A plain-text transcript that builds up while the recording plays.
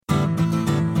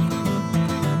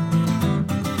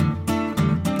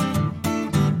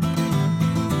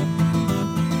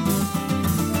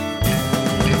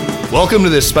Welcome to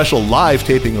this special live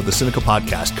taping of the Sinica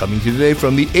podcast, coming to you today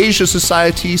from the Asia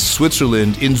Society,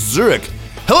 Switzerland, in Zurich.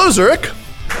 Hello, Zurich!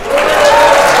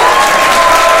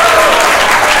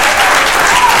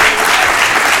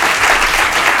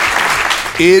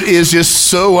 It is just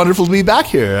so wonderful to be back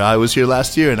here. I was here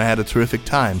last year and I had a terrific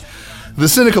time. The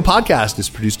Sinica podcast is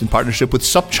produced in partnership with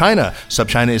SupChina.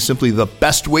 SupChina is simply the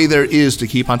best way there is to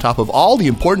keep on top of all the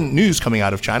important news coming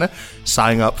out of China.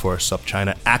 Sign up for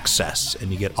SupChina Access and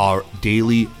you get our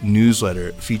daily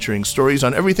newsletter featuring stories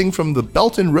on everything from the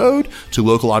Belt and Road to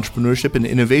local entrepreneurship and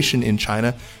innovation in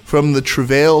China, from the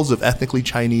travails of ethnically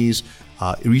Chinese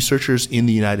researchers in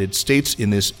the United States in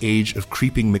this age of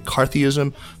creeping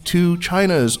McCarthyism, to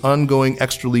China's ongoing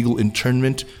extralegal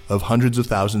internment of hundreds of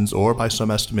thousands, or by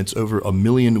some estimates over 1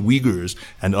 million Uyghurs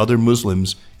and other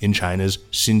Muslims in China's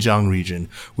Xinjiang region.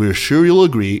 We're sure you'll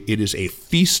agree it is a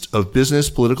feast of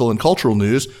business, political, and cultural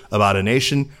news about a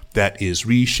nation that is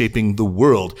reshaping the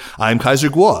world. I'm Kaiser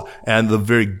Guo, and the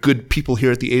very good people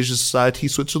here at the Asia Society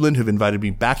Switzerland have invited me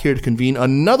back here to convene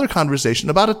another conversation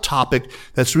about a topic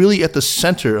that's really at the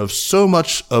center of so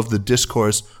much of the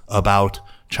discourse about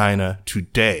China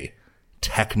today: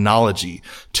 technology.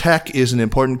 Tech is an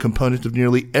important component of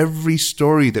nearly every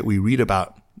story that we read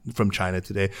about from China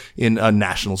today. In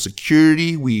national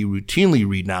security, we routinely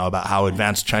read now about how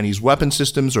advanced Chinese weapon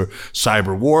systems or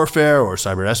cyber warfare or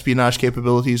cyber espionage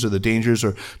capabilities or the dangers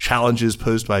or challenges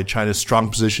posed by China's strong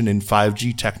position in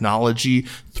 5G technology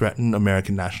threaten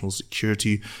American national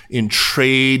security. In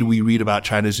trade, we read about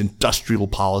China's industrial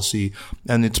policy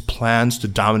and its plans to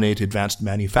dominate advanced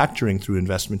manufacturing through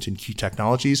investment in key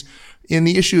technologies. In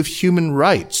the issue of human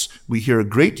rights, we hear a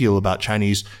great deal about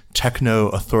Chinese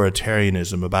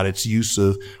techno-authoritarianism, about its use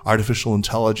of artificial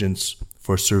intelligence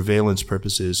for surveillance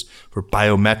purposes, for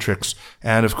biometrics,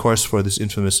 and of course for this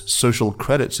infamous social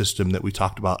credit system that we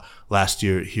talked about last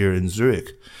year here in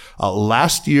Zurich.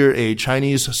 Last year, a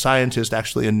Chinese scientist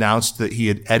actually announced that he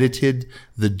had edited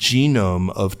the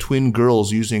genome of twin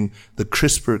girls using the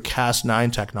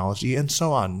CRISPR-Cas9 technology, and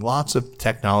so on. Lots of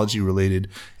technology-related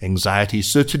anxieties.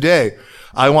 So today,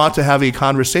 I want to have a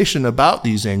conversation about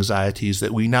these anxieties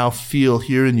that we now feel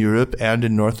here in Europe and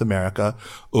in North America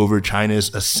over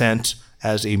China's ascent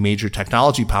as a major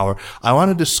technology power. I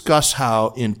want to discuss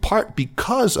how, in part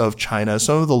because of China,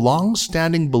 some of the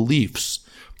long-standing beliefs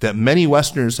that many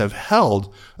Westerners have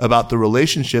held about the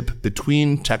relationship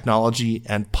between technology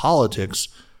and politics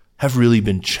have really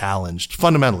been challenged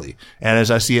fundamentally, and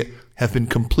as I see it, have been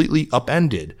completely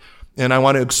upended. And I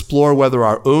want to explore whether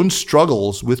our own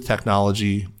struggles with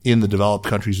technology in the developed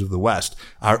countries of the West,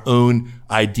 our own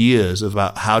ideas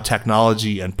about how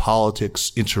technology and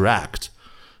politics interact,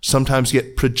 sometimes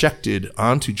get projected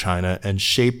onto China and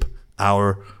shape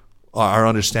our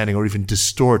understanding, or even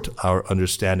distort our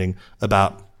understanding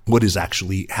about what is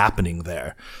actually happening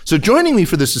there. So joining me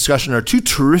for this discussion are two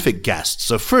terrific guests.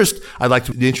 So first, I'd like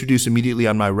to introduce immediately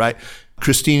on my right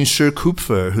Christine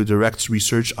Schirr-Kupfer, who directs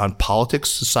research on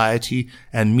politics, society,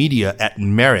 and media at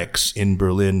Merix in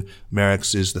Berlin.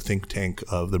 Merix is the think tank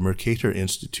of the Mercator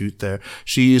Institute there.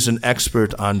 She is an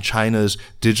expert on China's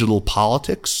digital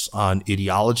politics, on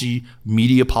ideology,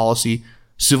 media policy,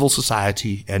 civil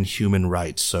society, and human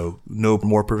rights. So no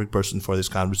more perfect person for this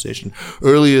conversation.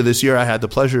 Earlier this year, I had the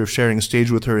pleasure of sharing a stage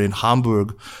with her in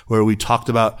Hamburg, where we talked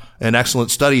about an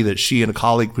excellent study that she and a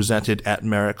colleague presented at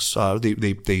Merix.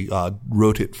 They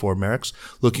wrote it for Merix,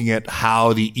 looking at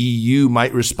how the EU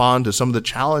might respond to some of the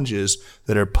challenges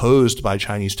that are posed by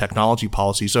Chinese technology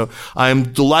policy. So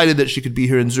I'm delighted that she could be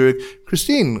here in Zurich.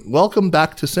 Christine, welcome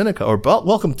back to Sinica, or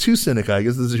welcome to Sinica. I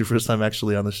guess this is your first time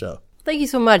actually on the show. Thank you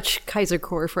so much, Kaiser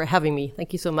Core, for having me.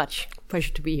 Thank you so much.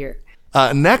 Pleasure to be here.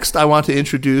 Next, I want to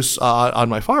introduce, on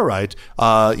my far right,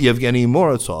 Yevgeny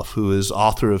Morozov, who is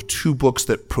author of 2 books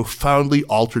that profoundly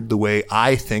altered the way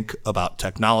I think about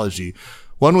technology.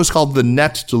 One was called The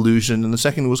Net Delusion, and the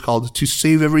second was called To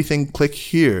Save Everything, Click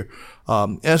Here,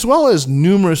 as well as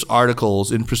numerous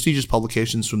articles in prestigious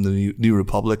publications from the New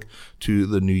Republic to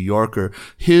the New Yorker.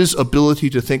 His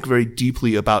ability to think very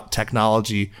deeply about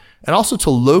technology and also to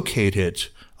locate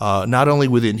it, not only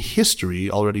within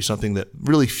history, already something that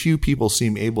really few people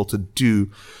seem able to do,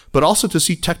 but also to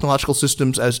see technological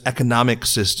systems as economic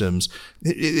systems.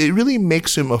 It really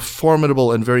makes him a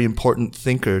formidable and very important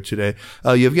thinker today.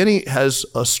 Yevgeny has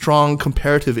a strong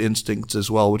comparative instincts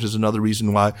as well, which is another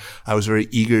reason why I was very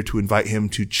eager to invite him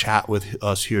to chat with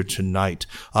us here tonight.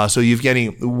 So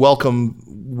Yevgeny, welcome,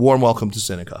 warm welcome to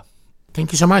Sinica.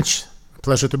 Thank you so much.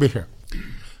 Pleasure to be here.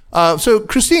 So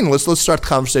Christine, let's start the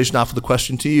conversation off with a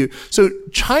question to you. So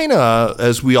China,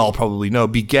 as we all probably know,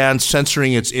 began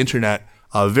censoring its internet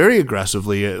very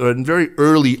aggressively and very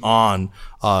early on.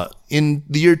 In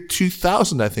the year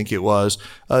 2000, I think it was,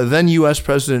 then U.S.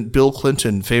 President Bill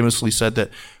Clinton famously said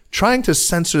that trying to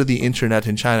censor the internet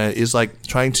in China is like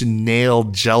trying to nail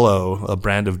Jell-O, a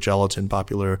brand of gelatin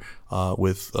popular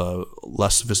with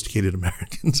less sophisticated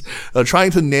Americans,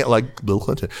 trying to nail, like Bill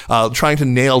Clinton, trying to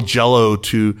nail Jell-O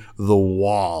to the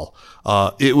wall.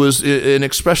 It was an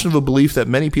expression of a belief that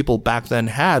many people back then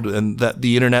had, and that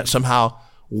the internet somehow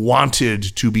wanted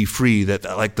to be free, that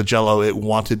like the Jell-O, it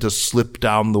wanted to slip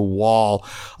down the wall,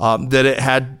 that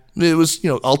it was,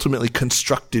 ultimately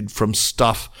constructed from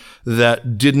stuff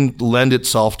that didn't lend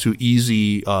itself to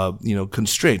easy,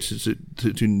 constraints,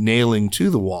 to nailing to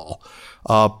the wall.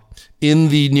 In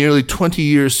the nearly 20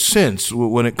 years since,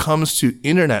 when it comes to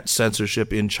internet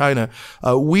censorship in China,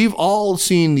 we've all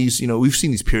seen these, we've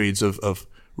seen these periods of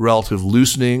relative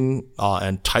loosening,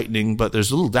 and tightening, but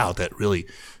there's little doubt that really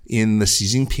in the Xi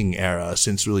Jinping era,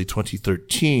 since really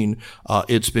 2013,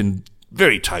 it's been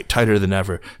very tighter than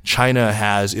ever. China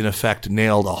has, in effect,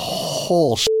 nailed a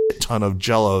whole shit ton of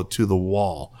Jell-O to the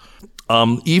wall.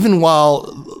 Even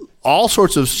while all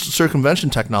sorts of circumvention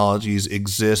technologies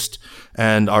exist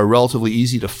and are relatively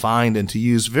easy to find and to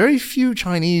use, very few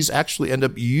Chinese actually end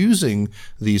up using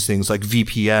these things like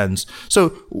VPNs. So,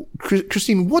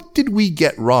 Christine, what did we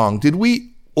get wrong? Did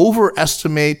we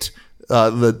overestimate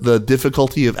the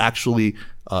difficulty of actually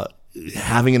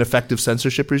having an effective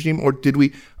censorship regime, or did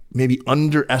we maybe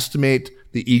underestimate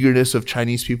the eagerness of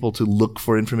Chinese people to look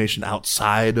for information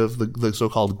outside of the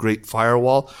so-called Great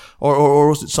Firewall, or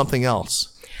was it something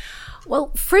else?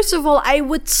 Well, first of all, I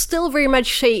would still very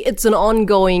much say it's an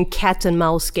ongoing cat and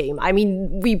mouse game. I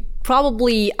mean, we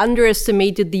probably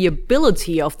underestimated the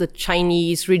ability of the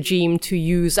Chinese regime to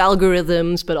use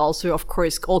algorithms, but also, of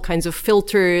course, all kinds of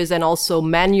filters and also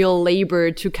manual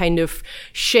labor to kind of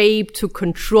shape, to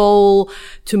control,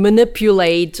 to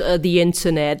manipulate the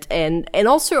internet. And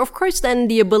also, of course, then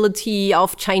the ability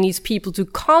of Chinese people to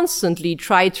constantly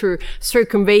try to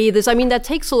circumvent this. I mean, that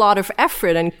takes a lot of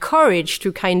effort and courage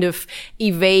to kind of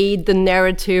evade the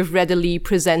narrative readily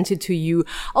presented to you.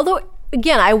 Although,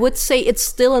 again, I would say it's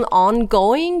still an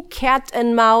ongoing cat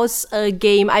and mouse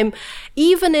game. I'm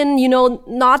even in,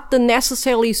 not the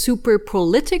necessarily super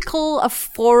political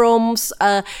forums.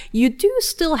 You do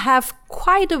still have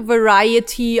quite a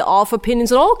variety of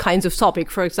opinions on all kinds of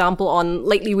topics. For example,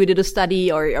 lately we did a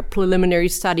study or a preliminary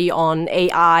study on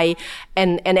AI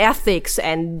and ethics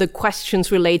and the questions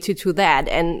related to that.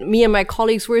 And me and my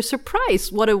colleagues were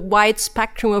surprised what a wide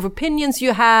spectrum of opinions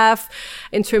you have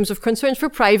in terms of concerns for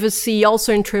privacy,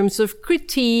 also in terms of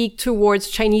critique towards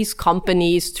Chinese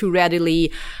companies too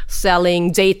readily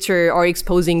selling data or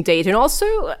exposing data, and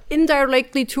also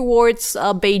indirectly towards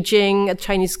Beijing, a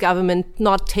Chinese government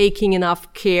not taking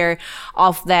enough care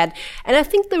of that. And I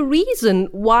think the reason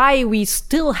why we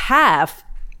still have,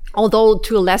 although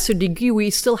to a lesser degree, we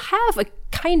still have a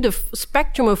kind of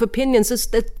spectrum of opinions, is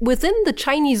that within the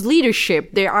Chinese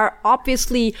leadership, there are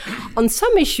obviously on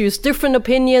some issues different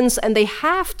opinions, and they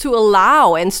have to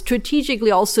allow and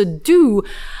strategically also do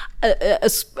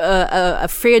a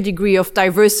fair degree of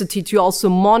diversity to also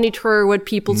monitor what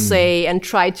people say and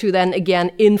try to then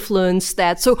again influence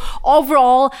that. So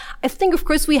overall, I think of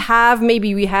course we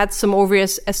had some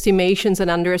overestimations and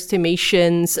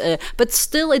underestimations, but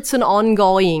still it's an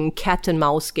ongoing cat and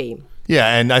mouse game.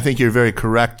 Yeah, and I think you're very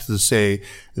correct to say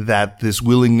that this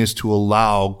willingness to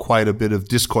allow quite a bit of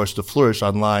discourse to flourish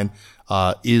online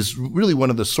is really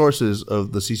one of the sources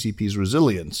of the CCP's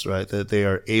resilience, right? That they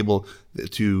are able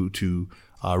to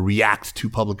react to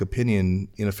public opinion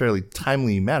in a fairly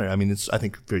timely manner. I mean, it's, I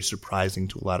think, very surprising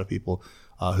to a lot of people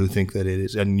who think that it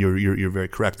is, and you're very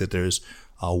correct that there's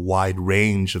a wide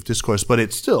range of discourse, but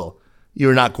it's still,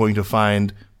 you're not going to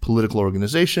find political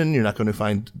organization, you're not going to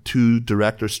find too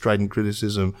direct or strident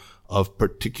criticism of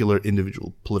particular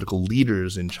individual political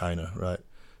leaders in China, right?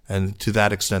 And to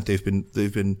that extent, they've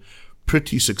been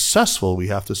pretty successful, we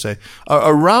have to say.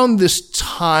 Around this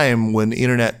time when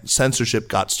internet censorship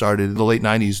got started in the late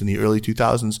 90s and the early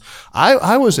 2000s,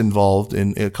 I was involved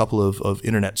in a couple of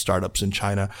internet startups in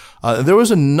China. There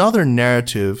was another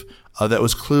narrative that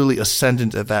was clearly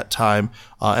ascendant at that time,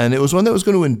 and it was one that was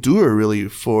going to endure really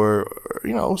for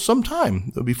some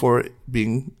time before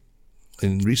being,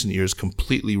 in recent years,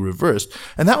 completely reversed.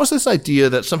 And that was this idea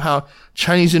that somehow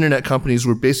Chinese internet companies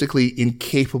were basically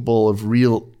incapable of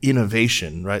real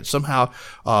innovation, right? Somehow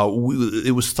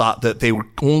it was thought that they were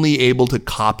only able to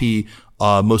copy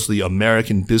mostly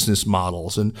American business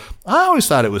models. And I always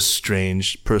thought it was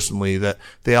strange, personally, that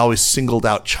they always singled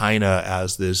out China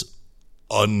as this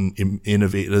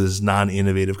uninnovative, this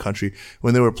non-innovative country,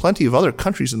 when there were plenty of other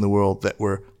countries in the world that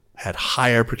had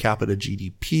higher per capita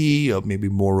GDP, maybe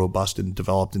more robust and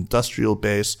developed industrial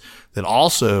base, that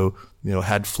also,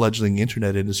 had fledgling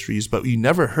internet industries. But we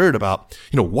never heard about,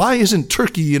 why isn't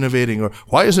Turkey innovating, or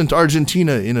why isn't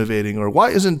Argentina innovating, or why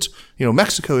isn't,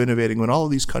 Mexico innovating, when all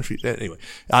of these countries, anyway,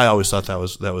 I always thought that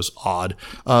was odd.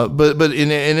 But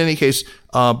in any case,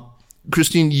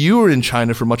 Christine, you were in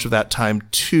China for much of that time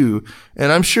too,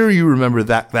 and I'm sure you remember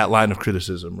that line of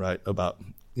criticism, right? About,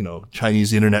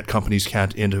 Chinese internet companies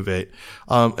can't innovate.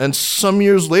 And some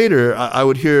years later, I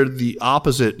would hear the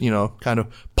opposite, kind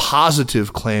of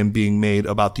positive claim being made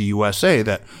about the USA,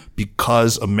 that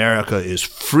because America is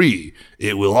free,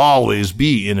 it will always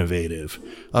be innovative.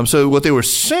 So what they were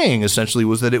saying essentially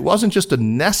was that it wasn't just a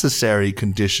necessary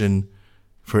condition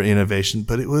for innovation,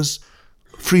 but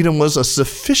freedom was a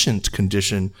sufficient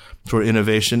condition for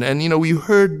innovation. And, we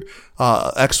heard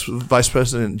ex-Vice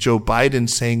President Joe Biden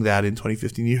saying that in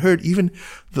 2015. You heard even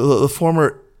the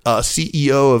former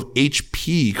CEO of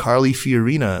HP, Carly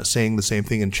Fiorina, saying the same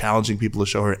thing and challenging people to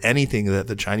show her anything that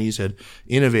the Chinese had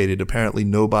innovated. Apparently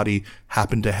nobody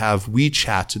happened to have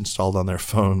WeChat installed on their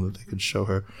phone that they could show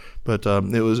her. But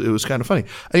it was kind of funny.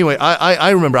 Anyway, I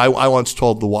remember I once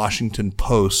told the Washington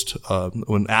Post,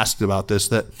 when asked about this,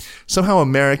 that somehow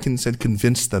Americans had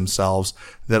convinced themselves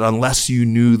that unless you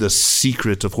knew the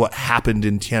secret of what happened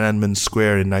in Tiananmen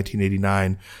Square in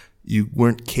 1989, you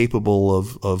weren't capable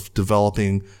of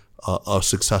developing a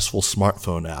successful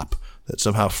smartphone app. That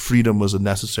somehow freedom was a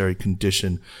necessary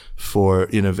condition for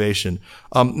innovation.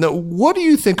 Now, what do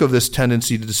you think of this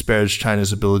tendency to disparage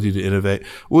China's ability to innovate?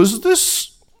 Was this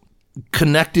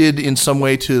connected in some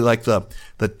way to like the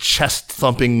chest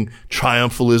thumping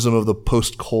triumphalism of the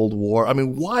post Cold War? I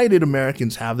mean, why did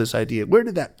Americans have this idea? Where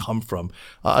did that come from?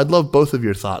 I'd love both of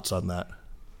your thoughts on that.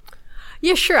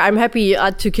 Yeah, sure. I'm happy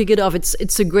to kick it off.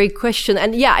 It's a great question,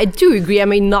 and yeah, I do agree. I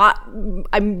mean,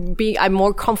 I'm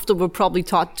more comfortable probably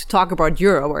to talk about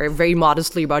Europe, or very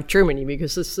modestly about Germany,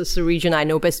 because this is the region I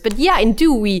know best. But yeah,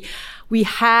 indeed, we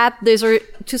had this, or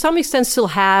to some extent still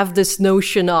have this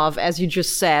notion of, as you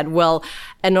just said, well,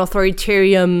 an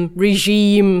authoritarian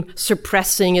regime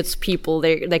suppressing its people.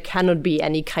 There cannot be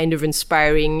any kind of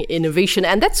inspiring innovation.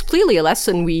 And that's clearly a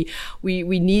lesson we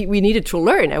needed to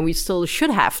learn, and we still should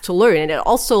have to learn. And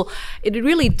it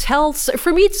really tells,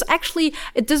 for me,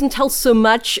 it doesn't tell so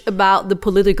much about the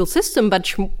political system,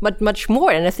 but much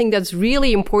more. And I think that's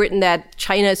really important, that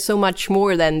China is so much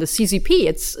more than the CCP.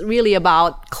 It's really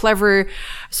about clever,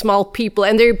 small people.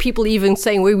 And there are people even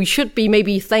saying, well, we should be,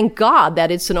 maybe thank God that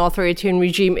it's an authoritarian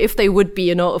regime. If they would be,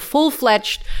 a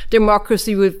full-fledged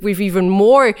democracy with even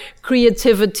more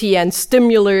creativity and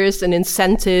stimulus and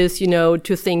incentives,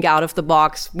 to think out of the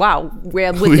box. Wow,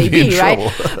 where would they be, right?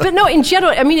 But no, in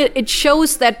general, I mean, it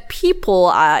shows that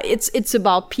people, it's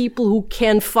about people who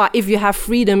can if you have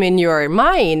freedom in your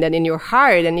mind and in your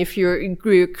heart, and if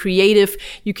you're creative,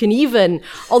 you can even,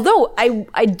 although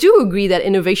I do agree that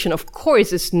innovation, of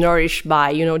course, is nourished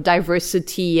by,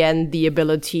 diversity and the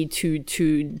ability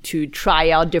to try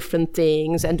out different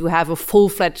things and to have a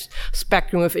full-fledged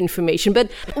spectrum of information.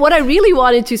 But what I really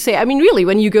wanted to say, I mean, really,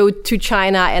 when you go to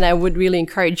China, and I would really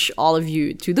encourage all of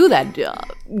you to do that,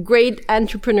 great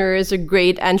entrepreneurs, a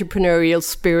great entrepreneurial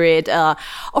spirit.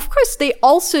 Of course, they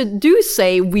also do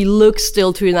say we look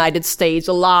still to the United States.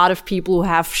 A lot of people who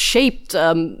have shaped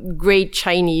great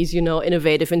Chinese,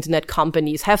 innovative internet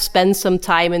companies have spent some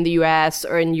time in the US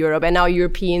or in Europe, and now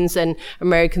Europeans and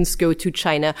Americans go to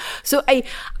China. So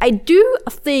I do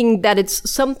think that it's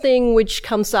something which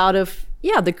comes out of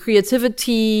the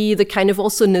creativity, the kind of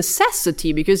also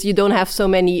necessity, because you don't have so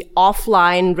many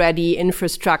offline ready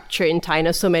infrastructure in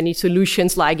China, so many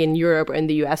solutions like in Europe or in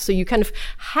the US. So you kind of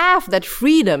have that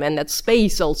freedom and that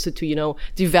space also to,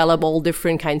 develop all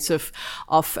different kinds of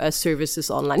services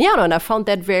online. Yeah, and I found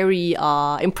that very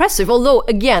impressive. Although,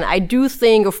 again, I do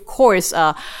think, of course,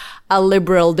 a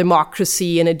liberal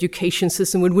democracy and education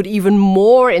system would even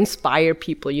more inspire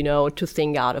people, to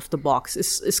think out of the box.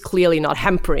 Is clearly not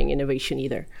hampering innovation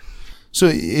either. So,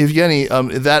 Evgeny,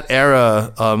 that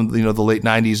era, the late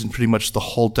 90s and pretty much the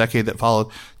whole decade that followed,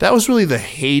 that was really the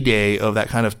heyday of that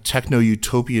kind of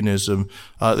techno-utopianism.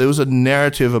 There was a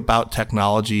narrative about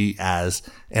technology as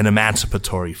an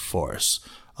emancipatory force.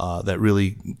 That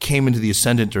really came into the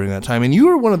ascendant during that time. And you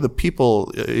were one of the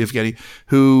people, Evgeny,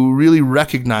 who really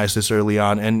recognized this early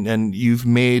on, and you've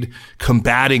made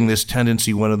combating this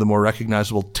tendency one of the more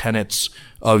recognizable tenets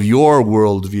of your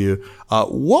worldview.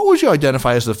 What would you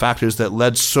identify as the factors that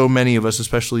led so many of us,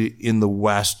 especially in the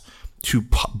West,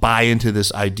 buy into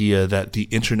this idea that the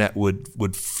internet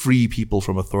would free people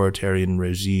from authoritarian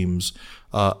regimes.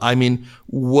 I mean,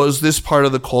 was this part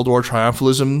of the Cold War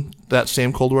triumphalism? That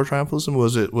same Cold War triumphalism?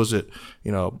 Was it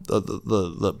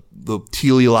the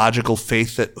teleological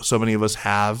faith that so many of us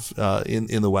have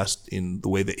in the West in the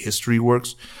way that history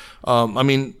works? I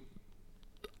mean,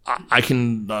 I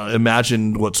can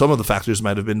imagine what some of the factors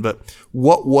might have been, but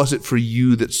what was it for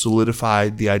you that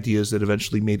solidified the ideas that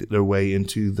eventually made their way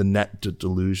into The Net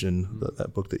Delusion,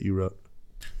 that book that you wrote?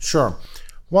 Sure.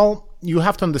 Well, you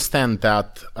have to understand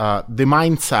that the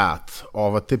mindset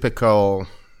of a typical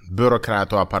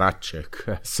bureaucrat or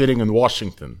apparatchik sitting in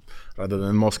Washington rather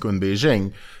than Moscow and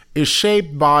Beijing is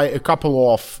shaped by a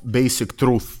couple of basic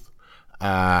truths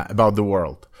about the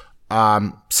world.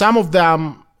 Some of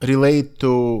them relate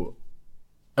to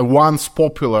a once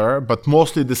popular but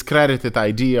mostly discredited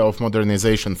idea of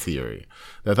modernization theory,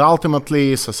 that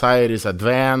ultimately society is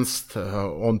advanced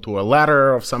onto a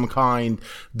ladder of some kind,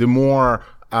 the more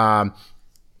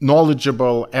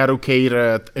knowledgeable,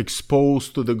 educated,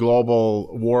 exposed to the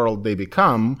global world they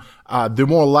become, the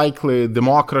more likely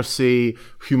democracy,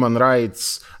 human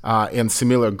rights, and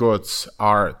similar goods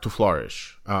are to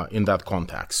flourish in that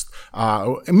context.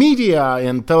 Media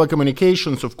and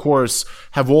telecommunications, of course,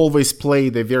 have always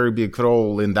played a very big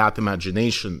role in that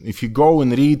imagination. If you go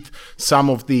and read some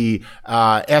of the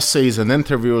essays and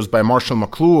interviews by Marshall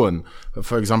McLuhan,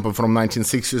 for example, from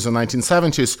 1960s and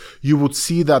 1970s, you would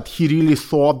see that he really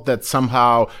thought that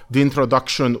somehow the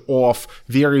introduction of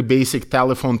very basic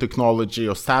telephone technology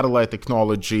or satellite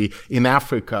technology in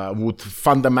Africa would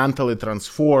fundamentally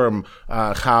transform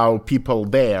how people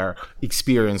there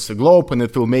experience the globe, and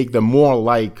it will make them more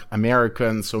like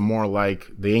Americans or more like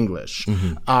the English.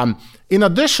 Mm-hmm. In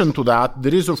addition to that,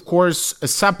 there is, of course, a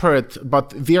separate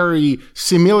but very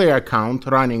similar account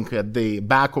running at the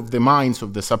back of the minds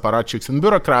of the apparatchiks and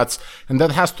bureaucrats, and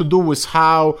that has to do with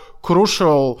how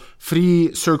crucial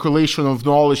free circulation of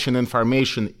knowledge and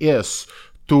information is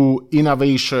to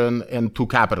innovation and to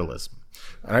capitalism.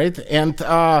 Right? And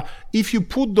if you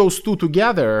put those two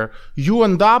together, you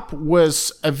end up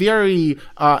with a very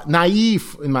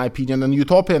naive, in my opinion, and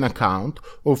utopian account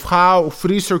of how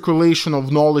free circulation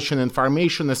of knowledge and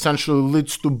information essentially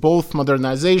leads to both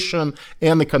modernization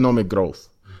and economic growth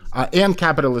and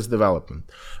capitalist development.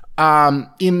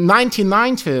 In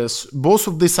 1990s, both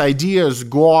of these ideas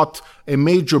got a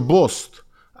major boost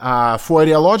for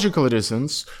ideological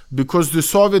reasons because the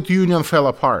Soviet Union fell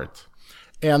apart.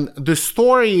 And the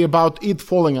story about it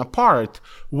falling apart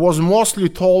was mostly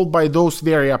told by those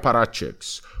very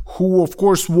apparatchiks, who, of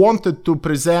course, wanted to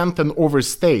present and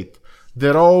overstate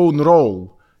their own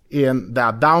role in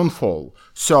that downfall.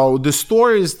 So the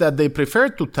stories that they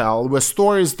preferred to tell were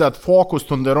stories that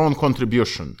focused on their own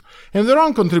contribution. And their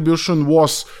own contribution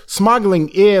was smuggling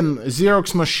in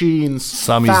Xerox machines,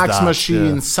 fax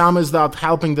machines, samizdat,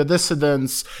 helping the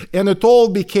dissidents. And it all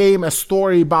became a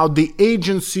story about the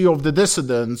agency of the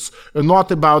dissidents and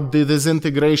not about the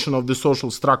disintegration of the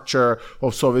social structure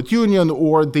of Soviet Union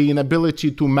or the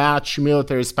inability to match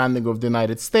military spending of the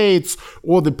United States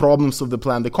or the problems of the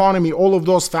planned economy. All of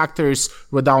those factors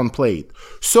were downplayed.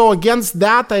 So against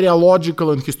that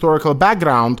ideological and historical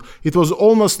background, it was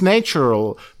almost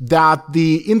natural that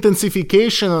the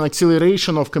intensification and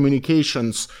acceleration of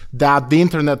communications that the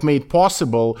internet made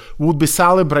possible would be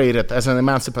celebrated as an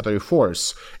emancipatory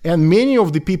force. And many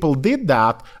of the people did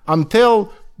that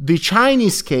until the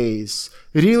Chinese case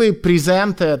really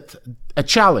presented a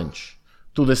challenge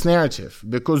to this narrative,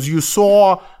 because you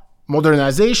saw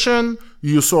modernization,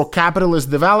 you saw capitalist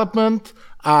development,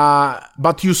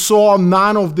 but you saw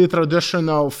none of the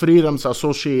traditional freedoms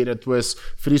associated with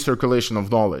free circulation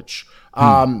of knowledge.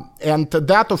 And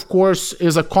that, of course,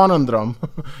 is a conundrum,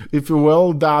 if you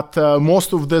will, that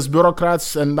most of these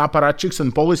bureaucrats and apparatchiks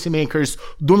and policymakers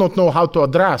do not know how to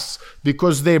address,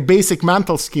 because their basic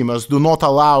mental schemas do not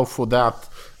allow for that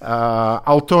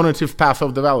alternative path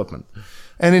of development.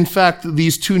 And in fact,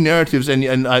 these two narratives,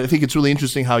 and I think it's really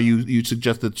interesting how you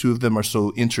suggest the two of them are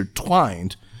so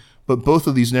intertwined, but both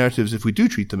of these narratives, if we do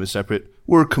treat them as separate,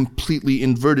 were completely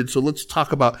inverted. So let's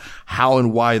talk about how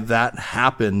and why that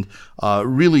happened,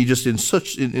 really just in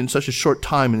such a short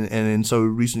time and in so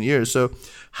recent years. So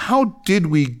how did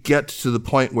we get to the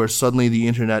point where suddenly the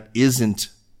internet isn't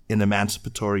an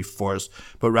emancipatory force,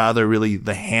 but rather really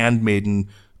the handmaiden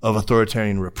of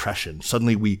authoritarian repression?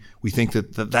 Suddenly we think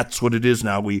that that's what it is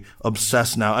now. We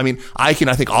obsess now. I mean, I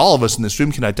think all of us in this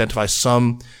room can identify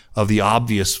some of the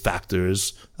obvious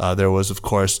factors. There was, of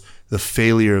course, the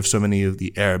failure of so many of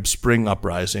the Arab Spring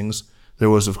uprisings. There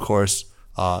was, of course,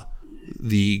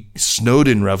 the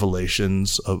Snowden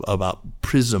revelations about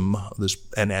PRISM, this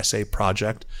NSA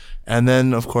project. And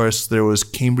then, of course, there was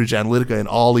Cambridge Analytica and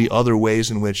all the other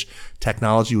ways in which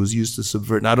technology was used to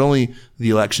subvert not only the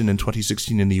election in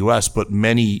 2016 in the US, but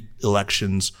many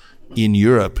elections in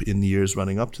Europe in the years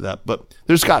running up to that. But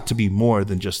there's got to be more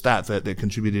than just that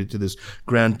contributed to this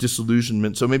grand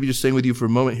disillusionment. So maybe just staying with you for a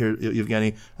moment here,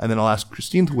 Evgeny, and then I'll ask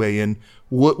Christine to weigh in.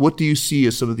 What do you see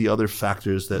as some of the other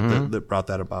factors that brought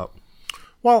that about?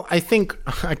 Well, I think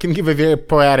I can give a very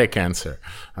poetic answer,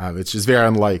 which is very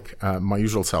unlike my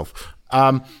usual self.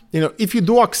 If you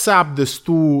do accept these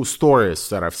two stories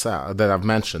that I've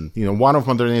mentioned, one of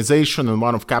modernization and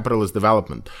one of capitalist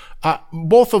development,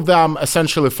 both of them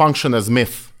essentially function as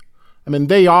myth. I mean,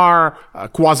 they are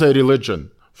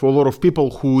quasi-religion for a lot of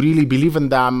people who really believe in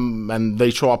them, and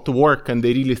they show up to work and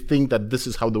they really think that this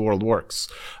is how the world works.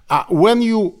 When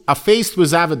you are faced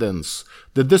with evidence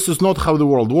that this is not how the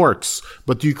world works,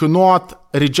 but you cannot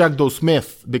reject those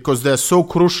myths because they're so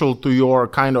crucial to your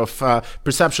kind of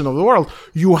perception of the world,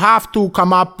 you have to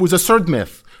come up with a third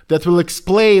myth that will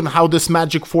explain how this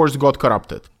magic force got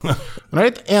corrupted,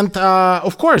 right? And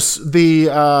of course, the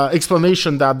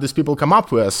explanation that these people come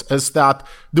up with is that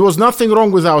there was nothing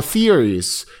wrong with our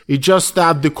theories. It's just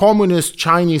that the communist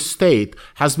Chinese state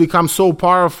has become so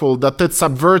powerful that it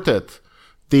subverted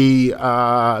the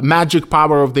magic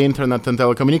power of the internet and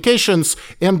telecommunications,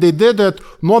 and they did it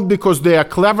not because they are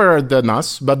cleverer than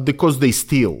us, but because they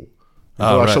steal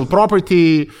intellectual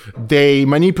property, they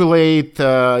manipulate,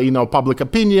 public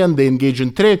opinion, they engage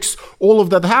in tricks. All of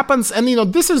that happens, and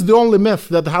this is the only myth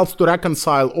that helps to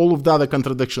reconcile all of the other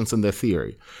contradictions in their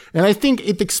theory. And I think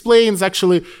it explains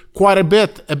actually quite a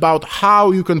bit about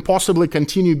how you can possibly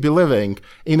continue believing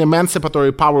in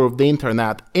emancipatory power of the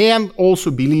internet and also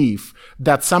believe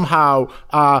that somehow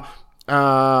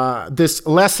this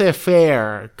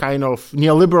laissez-faire kind of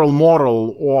neoliberal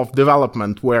model of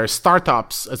development where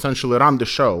startups essentially run the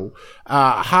show,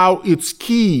 how it's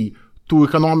key to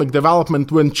economic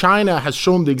development when China has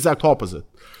shown the exact opposite.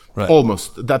 Right.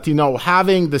 Almost. That,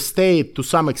 having the state to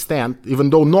some extent, even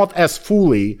though not as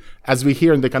fully as we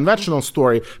hear in the conventional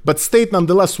story, but state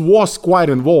nonetheless was quite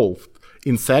involved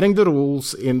in setting the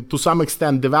rules, in to some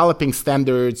extent developing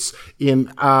standards,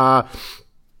 in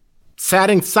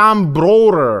setting some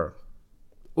broader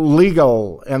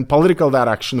legal and political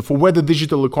direction for where the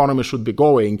digital economy should be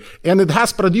going. And it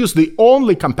has produced the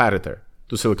only competitor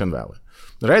to Silicon Valley,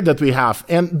 right, that we have.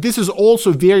 And this is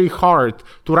also very hard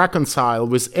to reconcile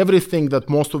with everything that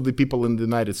most of the people in the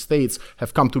United States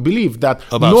have come to believe, that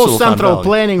about no Silicon central Valley.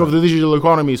 Planning of the digital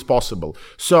economy is possible.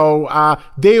 So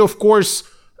they, of course,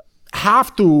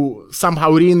 have to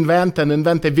somehow reinvent and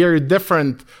invent a very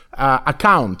different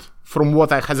account from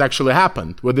what has actually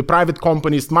happened, where the private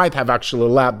companies might have actually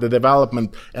led the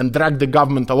development and dragged the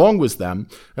government along with them,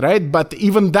 right? But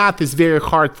even that is very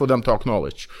hard for them to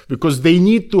acknowledge, because they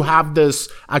need to have this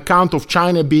account of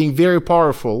China being very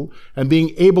powerful and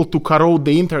being able to corrode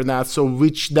the internet, so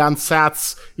which then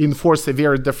sets in force a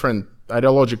very different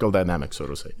ideological dynamic, so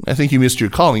to say. I think you missed your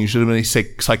calling. You should have been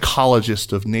a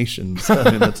psychologist of nations.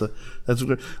 I mean, that's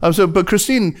but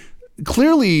Christine,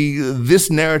 clearly this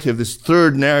narrative, this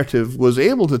third narrative, was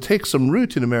able to take some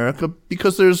root in America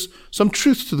because there's some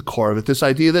truth to the core of it. This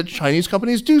idea that Chinese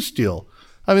companies do steal.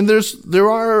 I mean, there's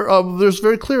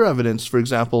very clear evidence, for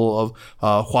example,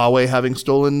 of Huawei having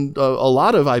stolen a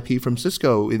lot of IP from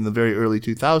Cisco in the very early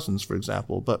 2000s, for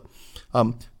example. But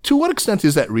to what extent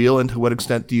is that real, and to what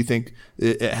extent do you think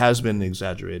it has been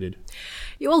exaggerated?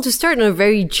 Well, to start on a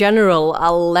very general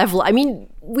level, I mean,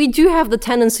 we do have the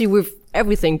tendency with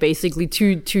everything basically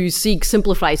to seek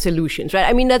simplified solutions, right?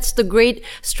 I mean, that's the great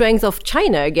strength of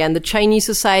China, again, the Chinese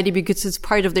society, because it's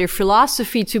part of their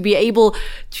philosophy to be able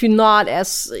to not,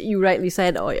 as you rightly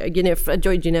said,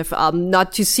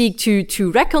 not to seek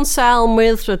to reconcile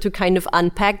myths or to kind of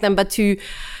unpack them, but to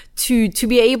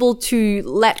be able to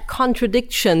let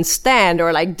contradictions stand,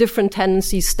 or like different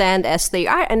tendencies stand as they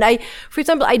are. And for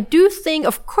example, I do think,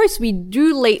 of course, we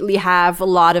do lately have a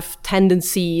lot of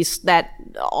tendencies that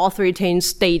authoritarian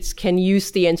states can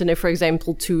use the internet, for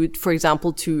example,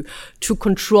 to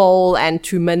control and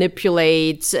to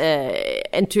manipulate,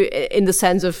 and to, in the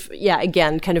sense of,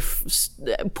 again, kind of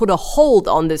put a hold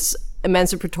on this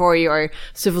emancipatory or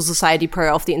civil society part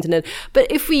of the internet.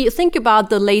 But if we think about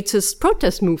the latest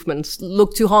protest movements,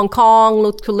 look to Hong Kong,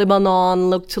 look to Lebanon,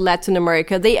 look to Latin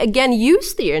America, they again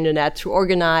use the internet to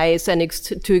organize and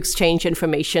to exchange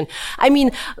information. I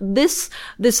mean, this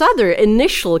other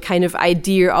initial kind of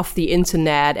idea of the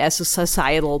internet as a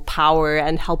societal power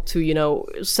and help to,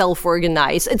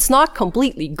 self-organize, it's not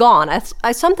completely gone.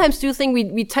 I sometimes do think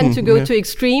we tend to go to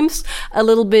extremes a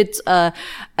little bit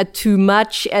too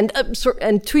much. And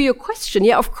to your question,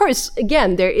 yeah, of course,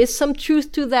 again, there is some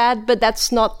truth to that, but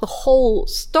that's not the whole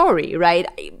story, right?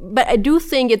 But I do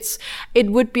think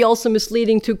it would be also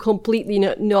misleading to completely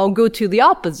go to the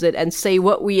opposite and say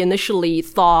what we initially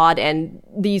thought and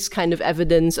these kind of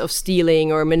evidence of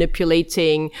stealing or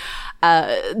manipulating,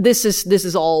 this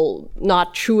is all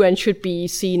not true and should be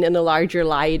seen in a larger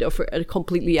light of a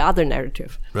completely other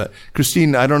narrative. Right.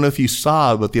 Christine, I don't know if you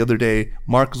saw, but the other day,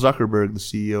 Mark Zuckerberg, the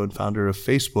CEO and founder of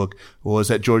Facebook,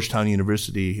 was at Georgetown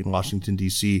University in Washington,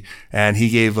 D.C., and he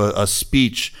gave a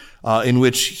speech in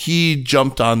which he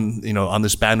jumped on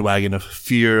this bandwagon of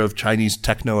fear of Chinese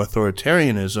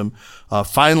techno-authoritarianism,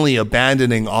 finally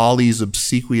abandoning all these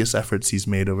obsequious efforts he's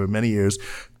made over many years,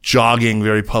 jogging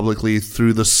very publicly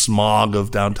through the smog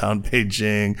of downtown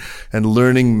Beijing and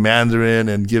learning Mandarin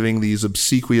and giving these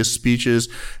obsequious speeches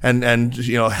and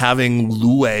having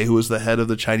Lu Wei, who was the head of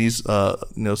the Chinese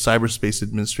cyberspace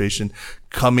administration,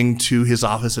 coming to his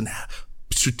office and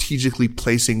strategically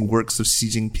placing works of Xi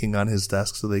Jinping on his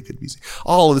desk so they could be seen.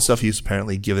 All of the stuff, he's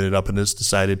apparently given it up and has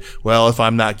decided, well, if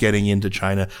I'm not getting into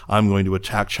China, I'm going to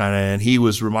attack China. And he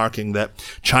was remarking that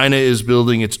China is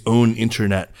building its own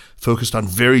internet focused on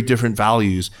very different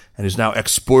values and is now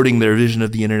exporting their vision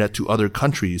of the internet to other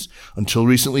countries. Until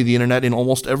recently, the internet in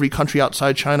almost every country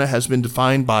outside China has been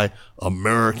defined by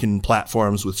American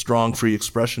platforms with strong free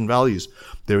expression values.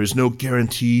 There is no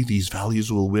guarantee these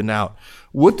values will win out.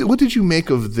 What did you make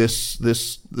of this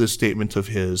statement of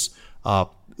his? I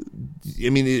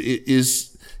mean,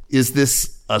 is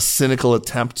this a cynical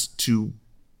attempt to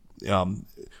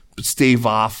stave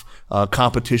off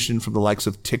competition from the likes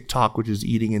of TikTok, which is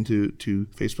eating into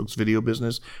Facebook's video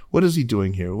business? What is he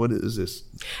doing here? What is this?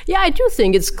 Yeah, I do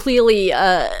think it's clearly,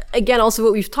 again, also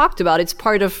what we've talked about. It's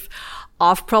part of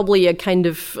probably a kind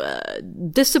of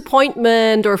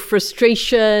disappointment or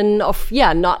frustration of,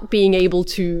 not being able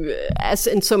to, as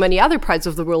in so many other parts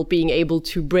of the world, being able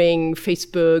to bring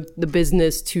Facebook, the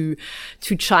business to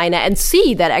China and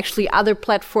see that actually other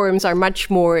platforms are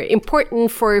much more important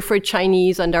for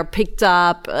Chinese and are picked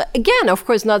up. Again, of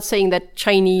course, not saying that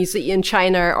Chinese in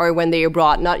China or when they're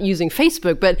abroad not using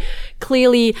Facebook, but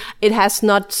clearly it has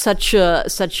not such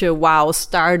a wow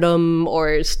stardom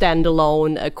or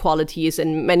standalone qualities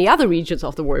in many other regions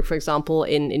of the world, for example,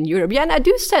 in Europe. Yeah, and I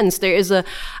do sense there is a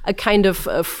kind of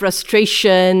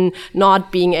frustration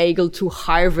not being able to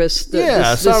harvest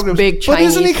this big Chinese But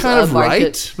isn't he kind of market.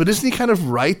 right? But isn't he kind of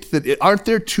right that aren't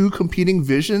there two competing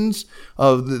visions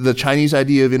of the Chinese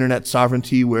idea of internet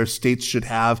sovereignty, where states should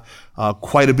have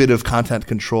quite a bit of content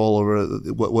control over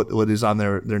what is on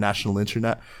their national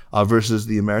internet, versus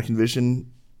the American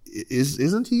vision?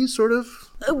 Isn't he sort of?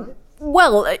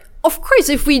 Well, of course,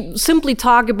 if we simply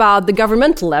talk about the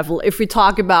governmental level, if we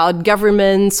talk about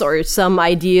governments or some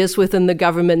ideas within the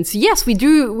governments, yes, we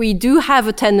do have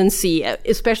a tendency,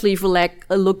 especially if we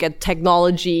look at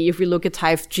technology, if we look at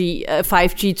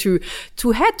 5G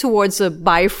to head towards a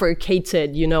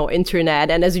bifurcated,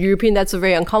 internet. And as a European, that's a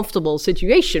very uncomfortable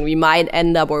situation. We might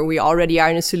end up, or we already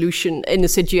are in a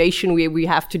situation where we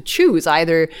have to choose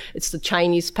either it's the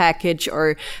Chinese package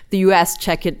or the US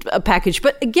package.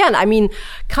 But again, I mean,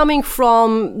 coming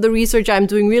from the research I'm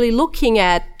doing, really looking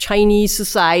at Chinese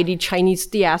society, Chinese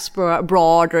diaspora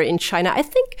abroad or in China, I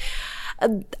think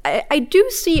I do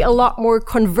see a lot more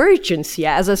convergence here,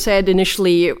 as I said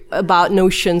initially, about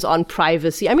notions on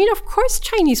privacy. I mean, of course,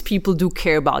 Chinese people do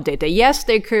care about data. Yes,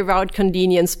 they care about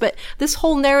convenience, but this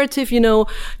whole narrative,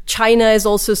 China is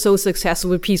also so successful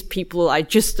with people are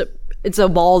just it's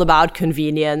all about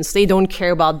convenience. They don't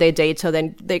care about their data.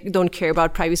 Then they don't care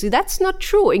about privacy. That's not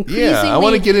true. Increasingly, I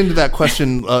want to get into that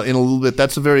question in a little bit.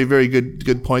 That's a very, very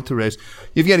good point to raise.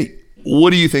 Yevgeny, what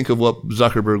do you think of what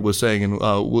Zuckerberg was saying, and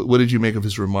what did you make of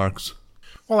his remarks?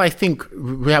 Well, I think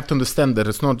we have to understand that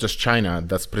it's not just China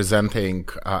that's presenting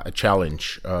a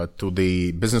challenge to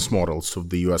the business models of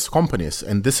the U.S. companies.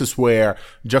 And this is where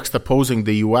juxtaposing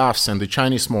the U.S. and the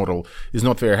Chinese model is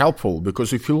not very helpful.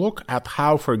 Because if you look at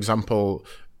how, for example,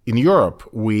 in Europe,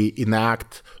 we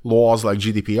enact laws like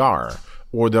GDPR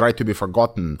or the right to be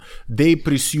forgotten, they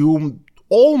presume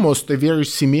almost a very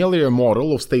similar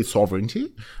model of state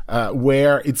sovereignty,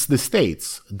 where it's the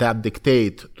states that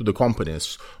dictate to the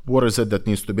companies what is it that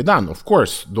needs to be done. Of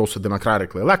course, those are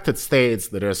democratically elected states.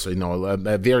 There is,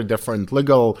 a very different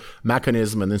legal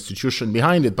mechanism and institution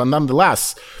behind it. But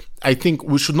nonetheless, I think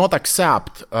we should not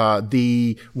accept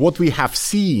what we have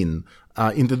seen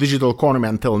in the digital economy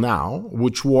until now,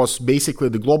 which was basically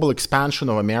the global expansion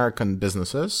of American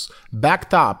businesses,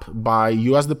 backed up by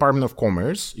U.S. Department of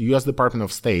Commerce, U.S. Department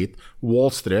of State, Wall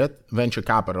Street, venture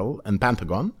capital, and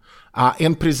Pentagon,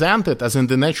 and presented as in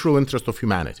the natural interest of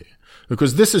humanity.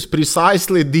 Because this is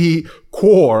precisely the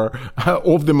core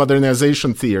of the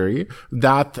modernization theory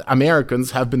that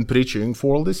Americans have been preaching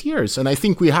for all these years. And I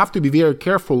think we have to be very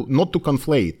careful not to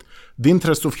conflate the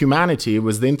interest of humanity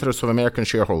with the interest of American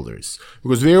shareholders.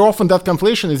 Because very often that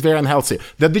conflation is very unhealthy.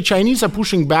 That the Chinese are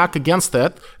pushing back against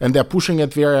it, and they're pushing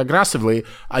it very aggressively,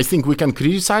 I think we can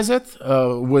criticize it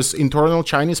with internal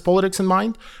Chinese politics in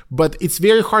mind. But it's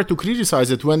very hard to criticize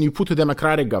it when you put a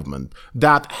democratic government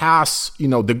that has,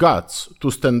 the guts to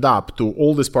stand up to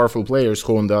all these powerful players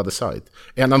who are on the other side.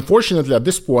 And unfortunately, at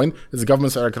this point, it's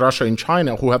governments like Russia and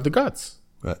China who have the guts.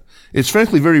 Right. It's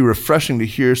frankly very refreshing to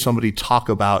hear somebody talk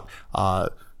about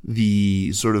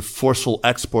the sort of forceful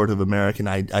export of American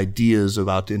ideas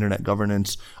about internet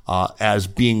governance as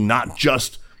being not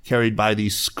just carried by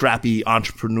these scrappy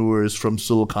entrepreneurs from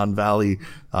Silicon Valley,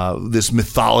 this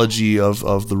mythology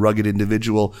of the rugged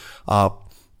individual.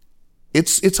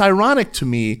 It's ironic to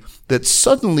me that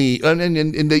suddenly,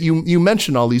 and that you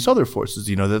mentioned all these other forces,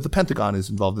 that the Pentagon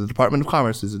is involved, the Department of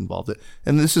Commerce is involved,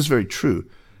 and this is very true.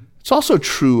 It's also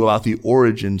true about the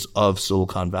origins of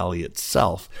Silicon Valley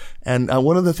itself. And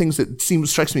one of the things that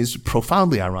strikes me as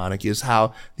profoundly ironic is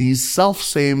how these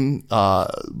self-same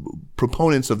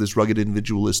proponents of this rugged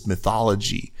individualist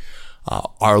mythology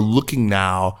are looking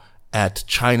now at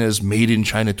China's Made in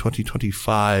China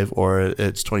 2025 or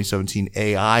its 2017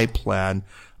 AI plan,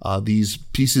 these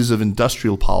pieces of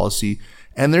industrial policy,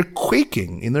 and they're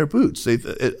quaking in their boots.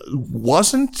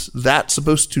 Wasn't that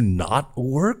supposed to not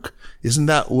work? Isn't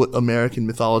that what American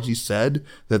mythology said?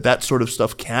 That sort of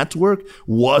stuff can't work?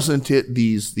 Wasn't it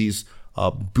these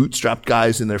bootstrapped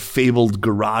guys in their fabled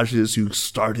garages who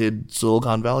started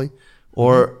Silicon Valley?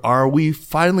 Or are we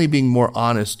finally being more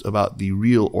honest about the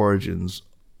real origins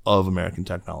of American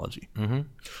technology? Mm-hmm.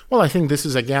 Well, I think this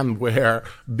is again where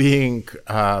being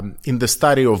in the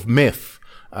study of myth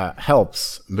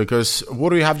helps, because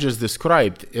what we have just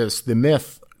described is the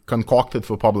myth concocted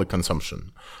for public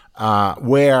consumption,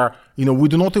 where we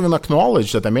do not even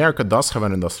acknowledge that America does have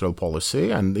an industrial policy,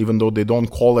 and even though they don't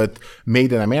call it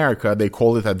Made in America, they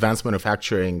call it advanced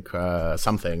manufacturing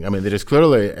something. I mean, there is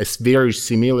clearly a very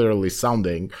similarly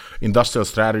sounding industrial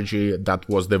strategy that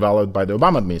was developed by the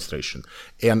Obama administration,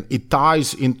 and it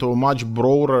ties into a much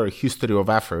broader history of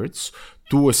efforts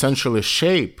to essentially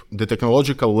shape the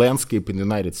technological landscape in the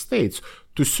United States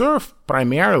to serve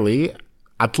primarily,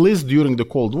 at least during the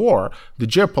Cold War, the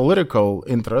geopolitical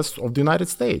interests of the United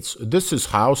States. This is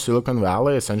how Silicon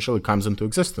Valley essentially comes into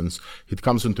existence. It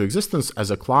comes into existence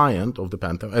as a client of the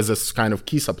Pentagon, as a kind of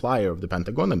key supplier of the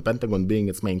Pentagon, and Pentagon being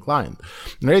its main client,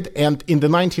 right? And in the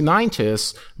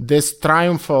 1990s, this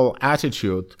triumphal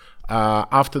attitude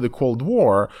after the Cold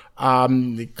War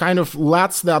kind of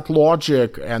lets that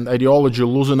logic and ideology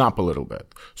loosen up a little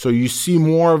bit. So you see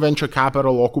more venture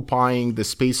capital occupying the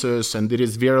spaces, and there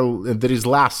is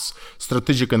less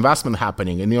strategic investment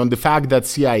happening. And the fact that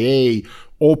CIA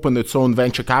opened its own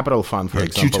venture capital fund, for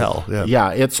example.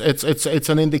 It's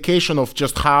an indication of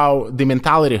just how the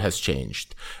mentality has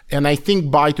changed. And I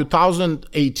think by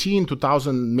 2018,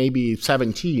 maybe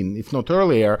 17, if not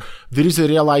earlier, there is a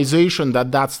realization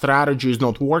that strategy is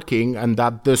not working, and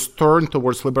that this turn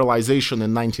towards liberalization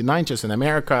in 1990s in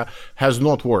America has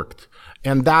not worked.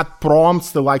 And that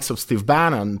prompts the likes of Steve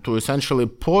Bannon to essentially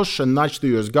push and nudge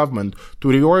the US government to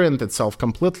reorient itself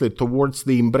completely towards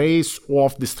the embrace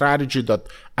of the strategy that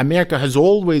America has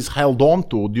always held on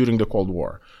to during the Cold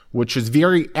War, which is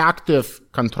very active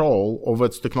control of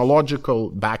its technological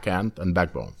backend and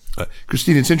backbone.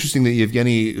 Christine, it's interesting that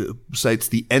Yevgeny cites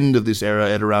the end of this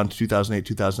era at around 2008,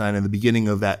 2009, and the beginning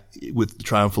of that with the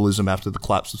triumphalism after the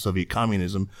collapse of Soviet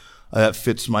communism. That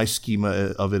fits my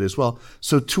schema of it as well.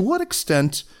 So to what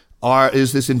extent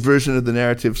is this inversion of the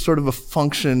narrative sort of a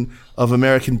function of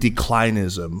American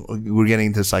declinism? We're getting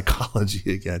into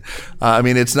psychology again. I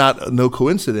mean, it's no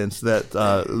coincidence that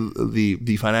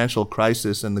the financial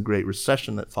crisis and the Great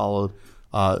Recession that followed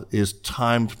is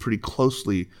timed pretty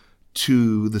closely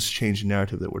to this change in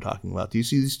narrative that we're talking about. Do you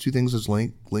see these two things as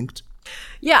linked?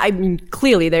 Yeah, I mean,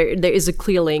 clearly there is a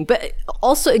clear link, but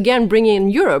also again bringing in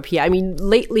Europe here. I mean,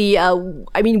 lately,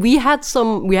 we had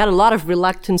a lot of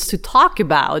reluctance to talk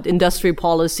about industrial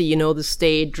policy. The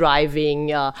state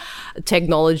driving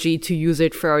technology to use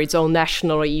it for its own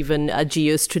national or even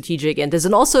geostrategic interests,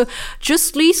 and also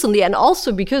just recently, and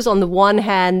also because on the one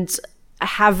hand,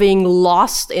 having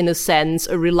lost, in a sense,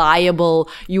 a reliable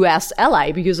U.S.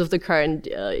 ally because of the current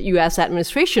U.S.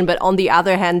 administration, but on the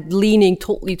other hand, leaning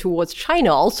totally towards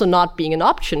China, also not being an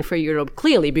option for Europe,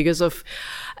 clearly, because of,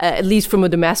 at least from a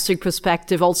domestic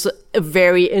perspective, also a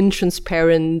very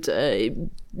intransparent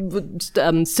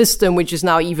system, which is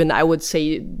now even, I would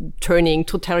say, turning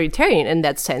totalitarian in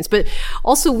that sense. But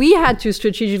also we had to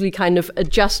strategically kind of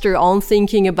adjust our own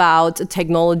thinking about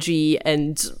technology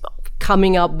and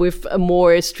coming up with a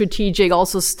more strategic,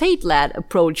 also state-led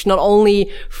approach. Not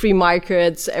only free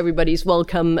markets, everybody's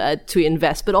welcome to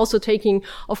invest, but also taking,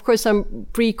 of course, some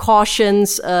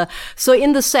precautions. So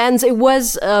in the sense, it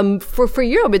was, for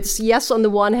Europe, it's yes, on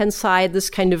the one hand side, this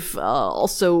kind of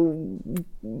also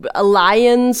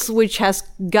alliance, which has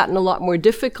gotten a lot more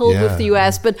difficult with the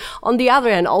US, but on the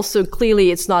other hand, also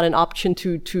clearly it's not an option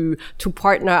to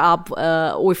partner up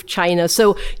with China.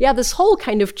 So yeah, this whole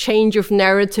kind of change of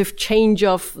narrative, change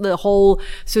of the whole,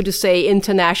 so to say,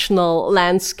 international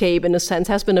landscape, in a sense,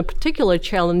 has been a particular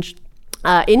challenge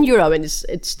in Europe, and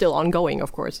it's still ongoing,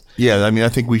 of course. Yeah, I mean, I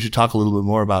think we should talk a little bit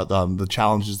more about the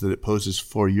challenges that it poses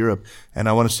for Europe, and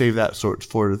I want to save that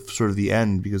for sort of the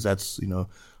end, because that's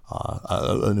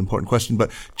an important question.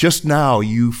 But just now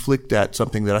you flicked at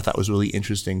something that I thought was really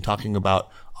interesting, talking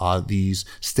about these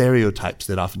stereotypes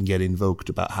that often get invoked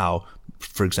about how,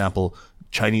 for example,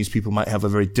 Chinese people might have a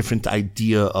very different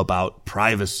idea about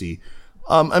privacy.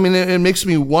 I mean, it makes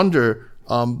me wonder,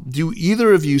 do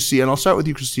either of you see, and I'll start with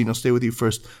you, Christine, I'll stay with you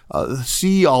first,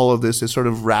 see all of this as sort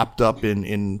of wrapped up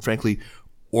in frankly,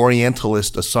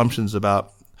 Orientalist assumptions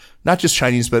about not just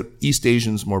Chinese, but East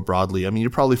Asians more broadly? I mean, you're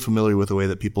probably familiar with the way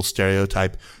that people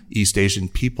stereotype East Asian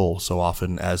people so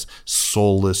often as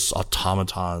soulless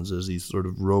automatons, as these sort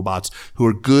of robots who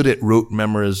are good at rote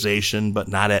memorization, but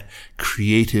not at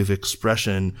creative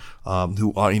expression,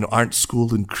 who are, aren't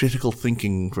schooled in critical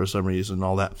thinking for some reason and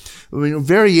all that. I mean,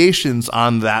 variations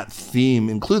on that theme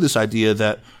include this idea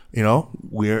that,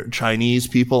 where Chinese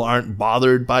people aren't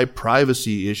bothered by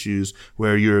privacy issues,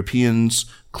 where Europeans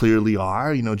clearly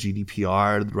are,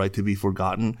 GDPR, the right to be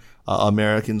forgotten,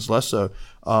 Americans less so.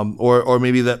 Or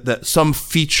maybe that some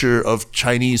feature of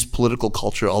Chinese political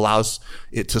culture allows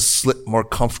it to slip more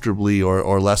comfortably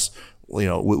or less,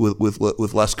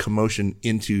 with less commotion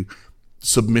into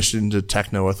submission to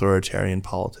techno-authoritarian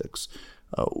politics.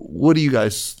 What do you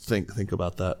guys think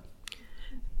about that?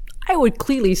 I would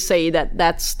clearly say that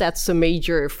that's a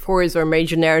major force or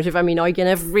major narrative. I mean, Eugen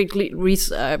have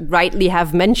rightly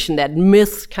have mentioned that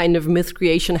myth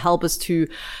creation help us to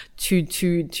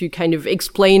kind of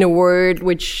explain a word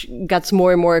which gets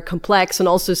more and more complex, and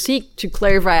also seek to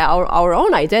clarify our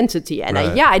own identity. And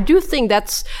right. I do think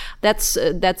that's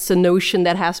a notion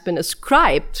that has been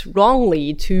ascribed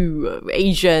wrongly to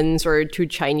Asians or to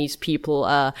Chinese people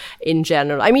in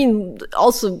general. I mean,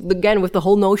 also again with the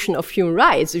whole notion of human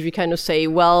rights, if you kind of say,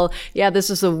 well, yeah, this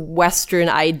is a Western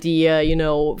idea,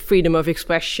 freedom of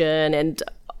expression, and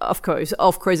of course,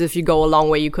 if you go a long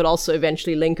way, you could also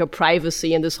eventually link up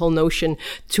privacy and this whole notion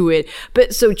to it.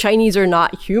 But so Chinese are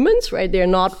not humans, right? They're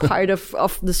not part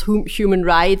of this human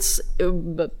rights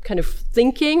kind of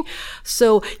thinking.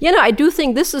 So, I do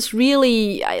think this is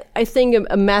really, I think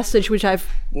a message which I've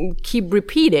keep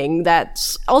repeating,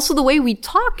 that's also the way we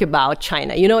talk about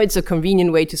China. It's a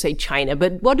convenient way to say China,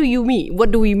 but what do you mean?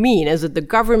 What do we mean? Is it the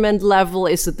government level?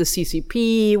 Is it the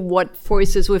CCP? What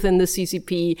forces within the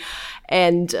CCP?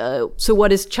 And so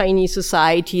what is Chinese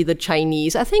society, the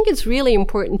Chinese? I think it's really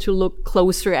important to look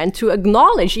closer and to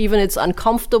acknowledge even it's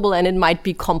uncomfortable and it might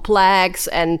be complex.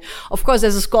 And of course,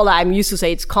 as a scholar, I'm used to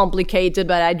say it's complicated,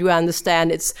 but I do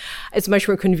understand it's much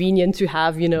more convenient to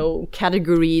have,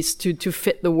 categories to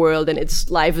fit the world, and its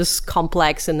life is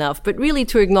complex enough. But really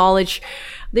to acknowledge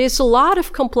there's a lot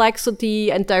of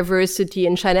complexity and diversity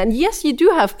in China. And yes, you do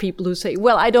have people who say,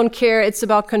 well, I don't care. It's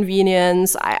about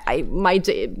convenience. I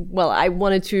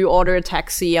wanted to order a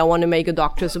taxi. I want to make a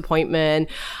doctor's appointment.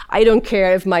 I don't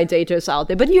care if my data is out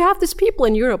there. But you have these people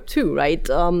in Europe too, right?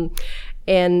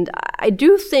 And I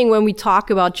do think when we talk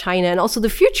about China and also the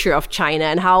future of China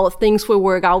and how things will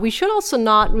work out, we should also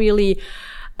not really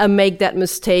make that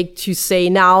mistake to say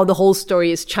now the whole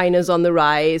story is China's on the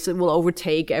rise, it will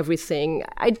overtake everything.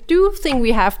 I do think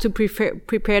we have to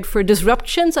prepared for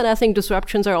disruptions, and I think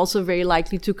disruptions are also very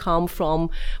likely to come from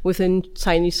within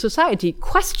Chinese society,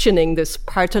 questioning this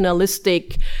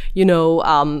paternalistic,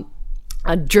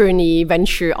 a journey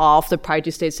venture of the party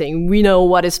state saying we know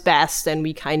what is best and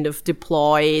we kind of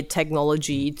deploy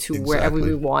technology to wherever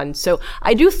we want. So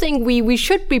I do think we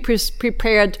should be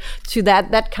prepared to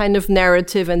that kind of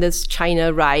narrative and this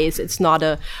China rise. It's not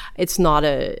a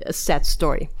sad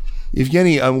story.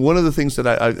 Evgeny, one of the things that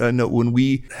I know when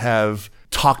we have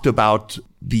talked about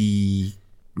the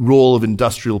role of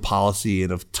industrial policy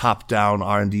and of top-down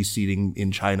R&D seeding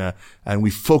in China, and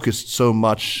we focused so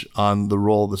much on the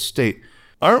role of the state,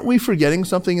 aren't we forgetting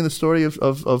something in the story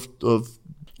of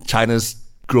China's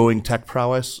growing tech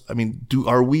prowess? I mean,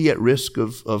 are we at risk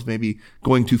of maybe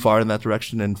going too far in that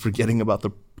direction and forgetting about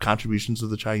the contributions of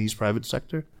the Chinese private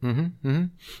sector?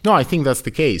 No, I think that's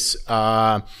the case.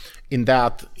 In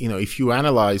that, if you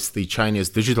analyze the Chinese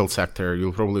digital sector,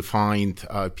 you'll probably find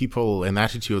people and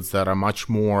attitudes that are much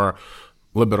more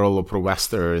liberal or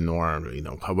pro-Western or,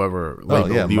 however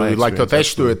you would like to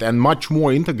attach to it, and much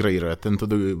more integrated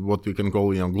into what we can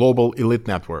call, global elite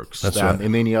networks than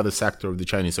in any other sector of the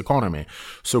Chinese economy.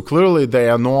 So clearly they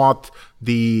are not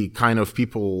the kind of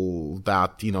people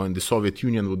that, in the Soviet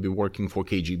Union would be working for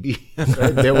KGB.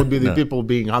 Right? They would be the people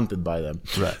being hunted by them.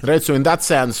 Right? So in that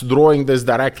sense, drawing this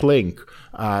direct link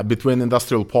between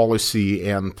industrial policy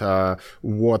and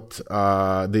what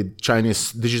the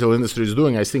Chinese digital industry is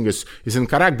doing, I think is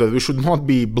incorrect. That we should not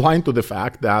be blind to the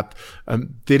fact that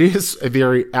there is a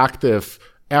very active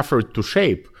effort to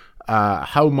shape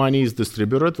how money is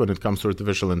distributed when it comes to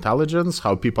artificial intelligence,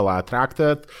 how people are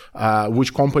attracted,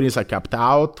 which companies are kept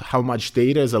out, how much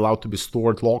data is allowed to be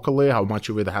stored locally, how much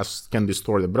of it can be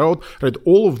stored abroad. Right?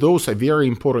 All of those are very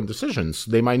important decisions.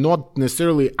 They might not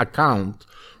necessarily account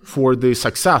for the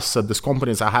success that these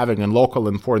companies are having in local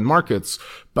and foreign markets,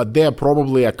 but they are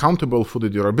probably accountable for the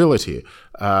durability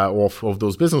of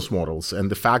those business models.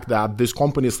 And the fact that these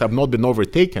companies have not been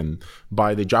overtaken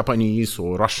by the Japanese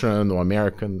or Russian or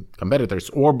American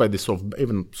competitors, or by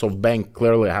even SoftBank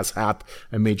clearly has had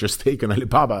a major stake in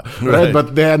Alibaba, right?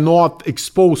 But they're not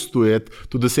exposed to it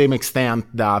to the same extent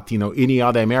that, any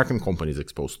other American company is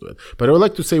exposed to it. But I would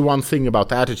like to say one thing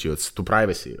about attitudes to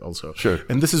privacy also. Sure.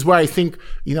 And this is where I think,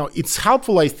 it's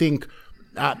helpful, I think,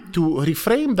 to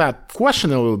reframe that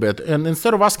question a little bit, and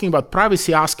instead of asking about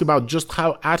privacy, ask about just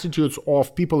how attitudes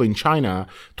of people in China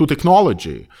to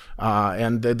technology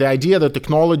and the idea that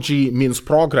technology means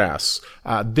progress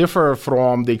differ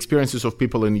from the experiences of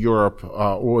people in Europe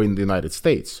or in the United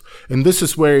States. And this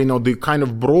is where, the kind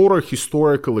of broader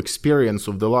historical experience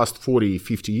of the last 40,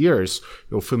 50 years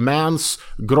of immense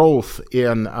growth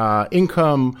in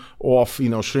income, of,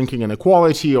 shrinking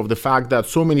inequality, of the fact that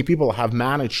so many people have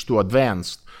managed to advance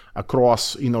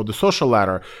across, the social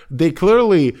ladder, they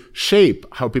clearly shape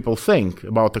how people think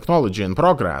about technology and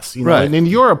progress. Right. And in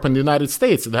Europe and the United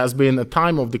States, it has been a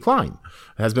time of decline.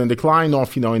 It has been a decline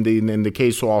of, in the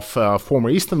case of former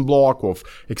Eastern Bloc, of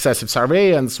excessive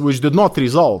surveillance, which did not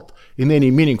result in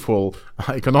any meaningful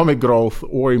economic growth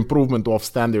or improvement of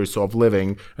standards of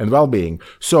living and well-being.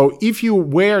 So if you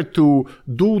were to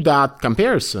do that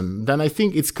comparison, then I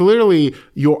think it's clearly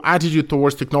your attitude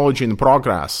towards technology and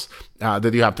progress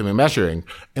that you have to be measuring.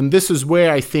 And this is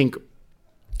where I think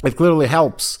it clearly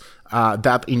helps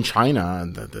that in China,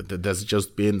 there's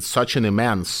just been such an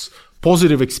immense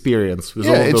positive experience with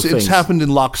all those things. It's happened in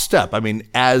lockstep. I mean,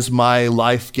 as my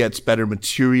life gets better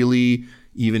materially,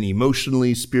 even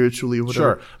emotionally, spiritually, or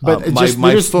whatever. Sure, but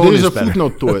there is a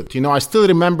footnote to it. I still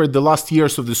remember the last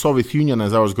years of the Soviet Union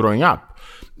as I was growing up.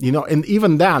 And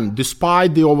even then,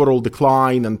 despite the overall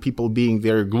decline and people being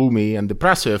very gloomy and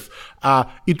depressive,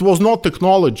 it was not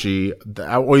technology,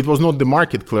 or it was not the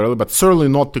market clearly, but certainly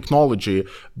not technology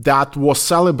that was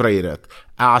celebrated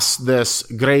as this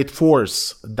great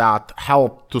force that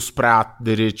helped to spread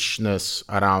the richness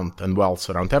around and wealth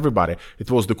around everybody. It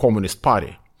was the Communist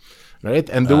Party, right?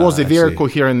 And there was a very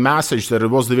coherent message that it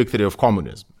was the victory of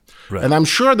communism. Right. And I'm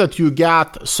sure that you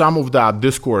get some of that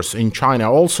discourse in China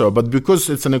also, but because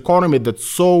it's an economy that's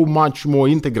so much more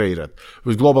integrated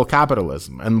with global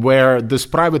capitalism, and where this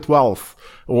private wealth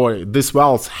or this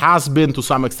wealth has been to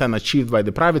some extent achieved by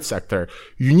the private sector,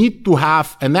 you need to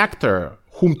have an actor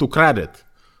whom to credit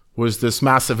with this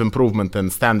massive improvement in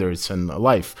standards and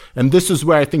life. And this is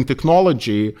where I think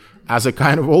technology as a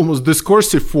kind of almost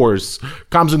discursive force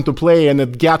comes into play, and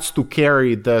it gets to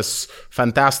carry this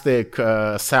fantastic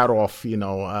set of,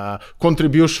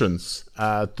 contributions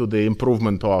to the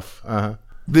improvement of...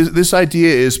 This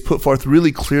idea is put forth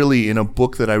really clearly in a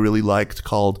book that I really liked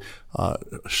called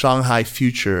Shanghai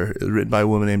Future, written by a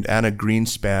woman named Anna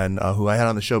Greenspan, who I had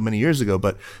on the show many years ago.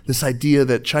 But this idea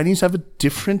that Chinese have a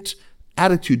different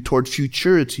attitude toward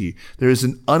futurity. There is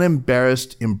an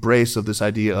unembarrassed embrace of this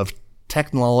idea of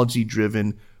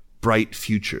technology-driven, bright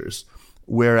futures.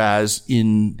 Whereas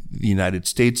in the United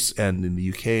States and in the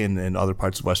UK and other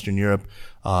parts of Western Europe,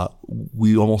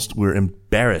 we're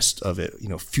embarrassed of it.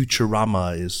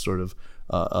 Futurama is sort of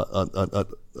a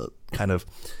kind of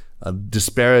a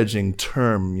disparaging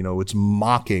term. It's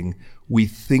mocking. We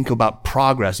think about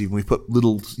progress, even we put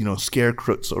little, scare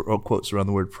quotes or quotes around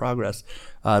the word progress.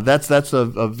 That's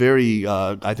a very,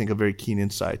 I think, a very keen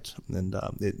insight. And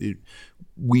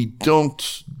we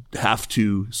don't have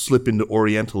to slip into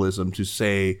Orientalism to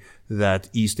say that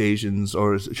East Asians,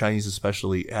 or Chinese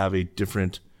especially, have a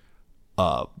different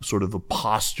sort of a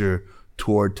posture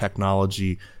toward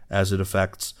technology as it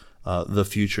affects the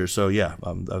future. So yeah,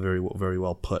 very, very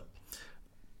well put.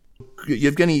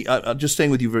 Yevgeny, just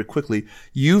staying with you very quickly,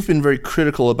 you've been very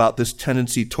critical about this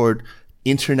tendency toward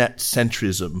internet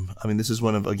centrism. I mean, this is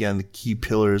one of, again, the key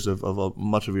pillars of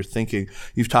much of your thinking.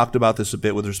 You've talked about this a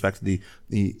bit with respect to the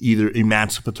either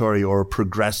emancipatory or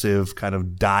progressive kind of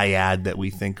dyad that we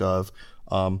think of.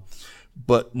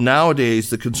 But nowadays,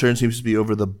 the concern seems to be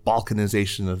over the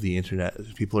balkanization of the internet.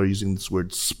 People are using this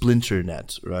word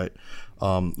splinternet, right?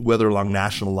 Whether along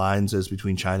national lines as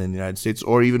between China and the United States,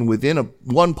 or even within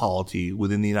one polity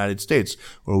within the United States,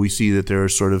 where we see that there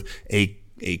is sort of a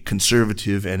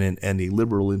conservative and a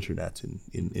liberal internet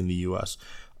in the U.S.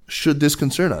 Should this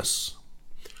concern us?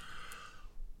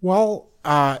 Well,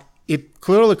 it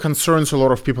clearly concerns a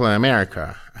lot of people in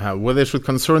America. Whether it should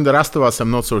concern the rest of us, I'm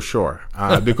not so sure.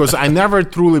 Because I never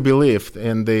truly believed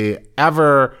in the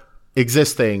ever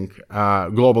existing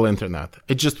global internet.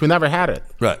 We never had it.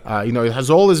 Right. It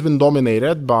has always been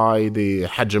dominated by the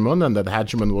hegemon, and that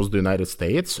hegemon was the United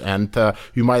States. And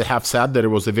you might have said that it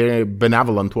was a very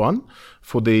benevolent one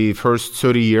for the first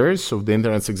 30 years of the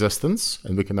internet's existence,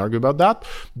 and we can argue about that.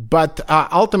 But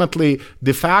ultimately,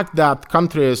 the fact that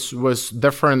countries with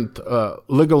different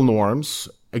legal norms,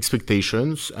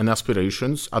 expectations, and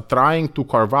aspirations are trying to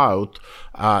carve out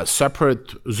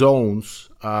separate zones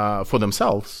for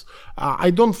themselves,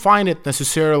 I don't find it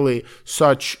necessarily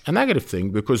such a negative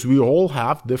thing, because we all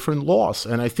have different laws.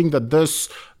 And I think that this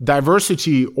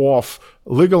diversity of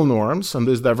legal norms and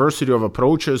this diversity of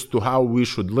approaches to how we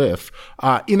should live,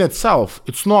 in itself,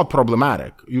 it's not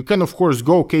problematic. You can, of course,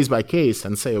 go case by case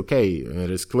and say, okay, it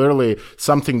is clearly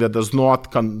something that does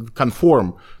not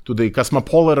conform to the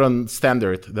cosmopolitan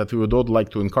standard that we would all like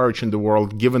to encourage in the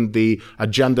world, given the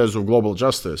agendas of global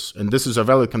justice. And this is a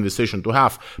valid conversation to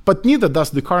have. But neither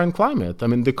does the current climate. I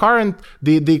mean,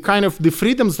 the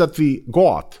freedoms that we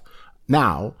got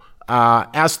now,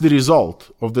 as the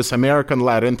result of this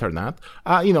American-led internet,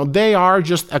 they are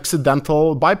just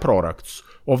accidental byproducts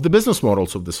of the business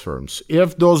models of these firms.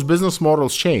 If those business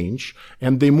models change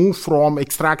and they move from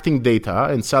extracting data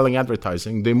and selling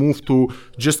advertising, they move to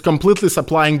just completely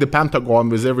supplying the Pentagon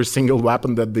with every single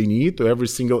weapon that they need, to every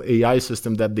single AI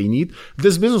system that they need,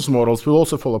 these business models will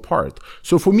also fall apart.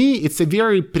 So for me, it's a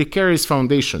very precarious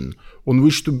foundation on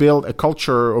which to build a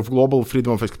culture of global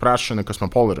freedom of expression and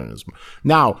cosmopolitanism.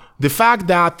 Now, the fact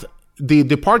that the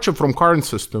departure from current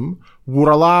system would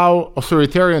allow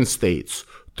authoritarian states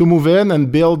to move in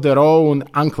and build their own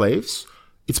enclaves,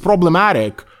 it's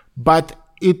problematic, but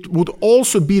it would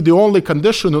also be the only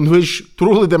condition on which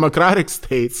truly democratic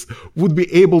states would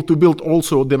be able to build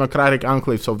also democratic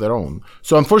enclaves of their own.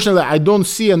 So unfortunately, I don't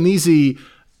see an easy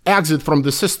exit from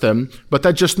the system, but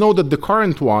I just know that the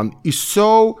current one is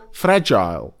so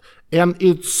fragile, and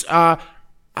its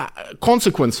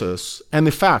consequences and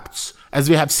effects, as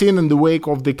we have seen in the wake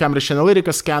of the Cambridge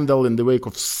Analytica scandal, in the wake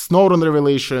of Snowden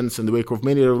revelations, in the wake of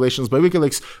many revelations by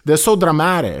WikiLeaks, they're so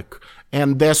dramatic,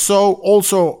 and they're so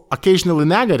also occasionally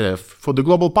negative for the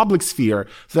global public sphere,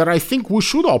 that I think we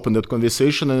should open that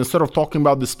conversation, and instead of talking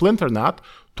about the splinter net,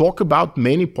 talk about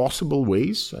many possible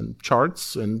ways and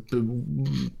charts and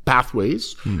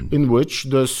pathways in which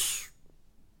those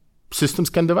systems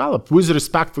can develop with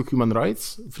respect for human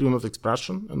rights, freedom of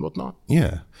expression, and whatnot.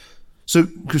 Yeah. So,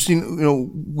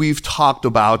 Christine, we've talked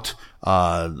about,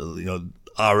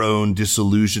 our own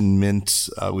disillusionment.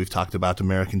 We've talked about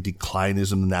American declinism,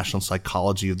 the national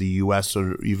psychology of the U.S.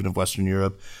 or even of Western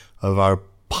Europe, of our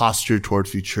posture toward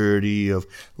futurity, of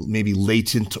maybe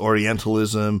latent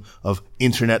Orientalism, of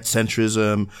internet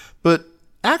centrism. But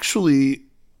actually,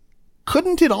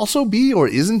 couldn't it also be, or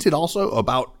isn't it also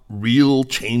about real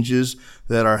changes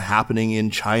that are happening in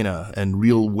China and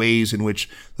real ways in which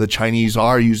the Chinese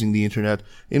are using the internet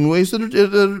in ways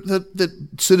that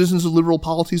citizens of liberal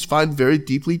polities find very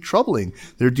deeply troubling.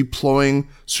 They're deploying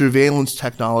surveillance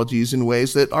technologies in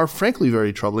ways that are frankly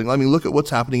very troubling. I mean, look at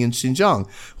what's happening in Xinjiang,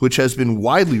 which has been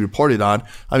widely reported on.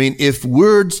 I mean, if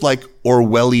words like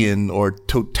Orwellian or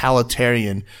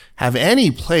totalitarian have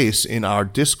any place in our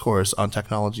discourse on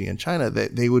technology in China,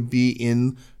 they would be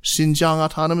in Xinjiang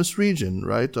Autonomous Region,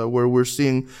 right, where we're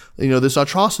seeing, this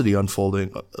atrocity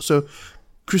unfolding. So,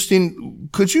 Christine,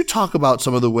 could you talk about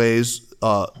some of the ways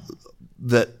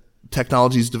that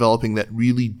technology is developing that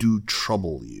really do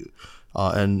trouble you?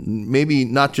 And maybe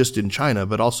not just in China,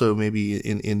 but also maybe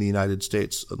in the United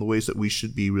States, the ways that we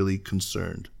should be really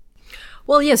concerned.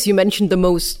 Well, yes, you mentioned the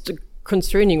most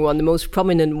concerning one, the most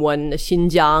prominent one,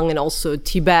 Xinjiang and also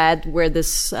Tibet, where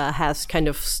this has kind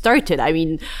of started. I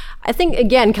mean, I think,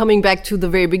 again, coming back to the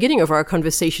very beginning of our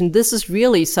conversation, this is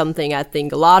really something I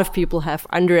think a lot of people have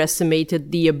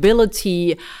underestimated, the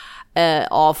ability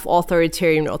of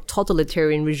authoritarian or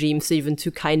totalitarian regimes even to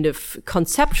kind of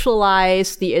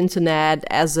conceptualize the internet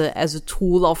as a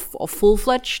tool of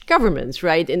full-fledged governments,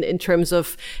 right? In terms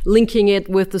of linking it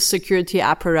with the security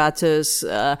apparatus,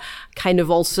 kind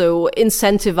of also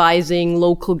incentivizing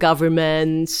local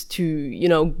governments to,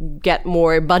 get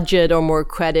more budget or more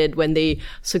credit when they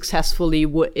successfully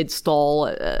would install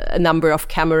a number of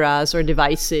cameras or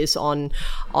devices on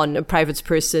a private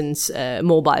person's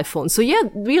mobile phone. So yeah,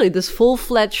 really, this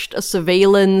full-fledged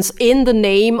surveillance in the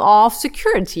name of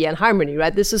security and harmony,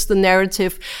 right? This is the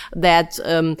narrative that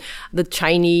the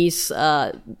Chinese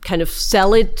kind of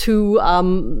sell it to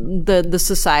the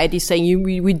society, saying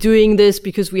we're doing this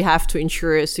because we have to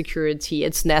ensure security.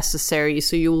 It's necessary,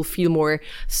 so you will feel more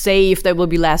safe. There will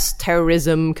be less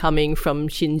terrorism coming from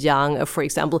Xinjiang, for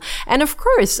example. And of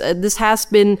course, this has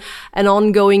been an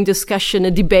ongoing discussion,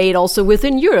 a debate also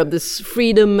within Europe, this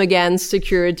freedom against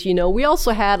security. We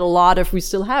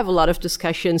still have a lot of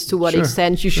discussions to what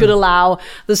extent you should allow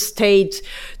the state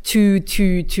to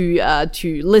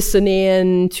listen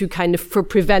in, to kind of for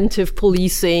preventive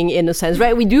policing in a sense,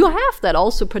 right? We do have that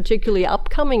also particularly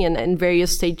upcoming in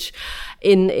various states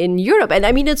in Europe. And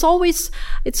I mean, it's always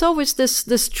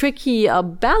this tricky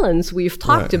balance we've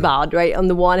talked about, right? On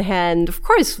the one hand, of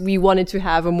course, we wanted to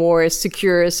have a more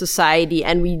secure society,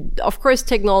 and of course,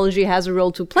 technology has a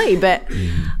role to play, but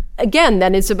again,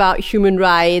 then it's about human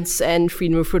rights and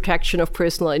freedom of protection of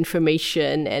personal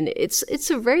information. And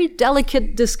it's a very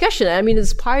delicate discussion. I mean,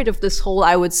 it's part of this whole,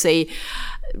 I would say,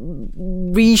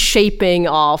 reshaping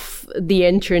of the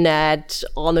internet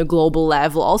on a global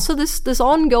level. Also, this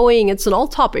ongoing, it's an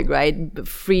old topic, right?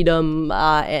 Freedom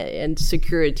and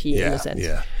security in a sense.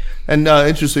 Yeah. And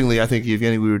interestingly, I think,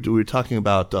 Evgeny, we were talking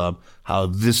about how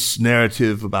this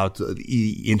narrative about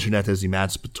the internet as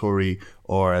emancipatory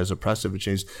or as oppressive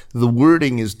change, the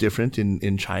wording is different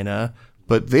in China,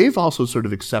 but they've also sort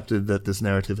of accepted that this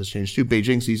narrative has changed too.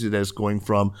 Beijing sees it as going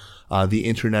from the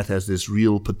internet as this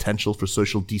real potential for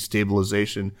social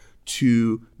destabilization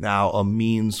to now a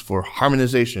means for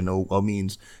harmonization, a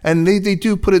means. And they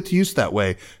do put it to use that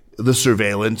way. The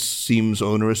surveillance seems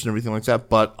onerous and everything like that,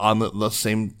 but on the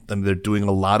same, they're doing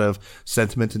a lot of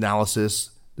sentiment analysis.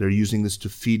 They're using this to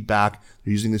feedback.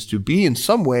 They're using this to be, in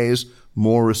some ways,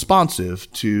 more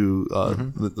responsive to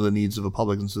the needs of the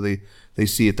public, and so they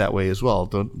see it that way as well,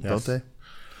 don't they?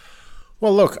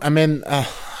 Well, look, I mean,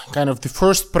 kind of the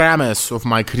first premise of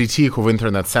my critique of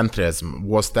internet centrism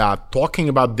was that talking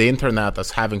about the internet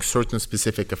as having certain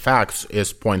specific effects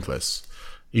is pointless,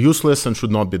 useless, and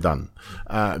should not be done,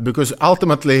 because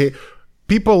ultimately,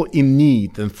 people in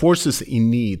need and forces in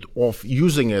need of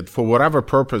using it for whatever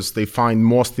purpose they find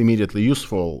most immediately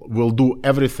useful will do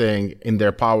everything in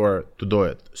their power to do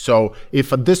it. So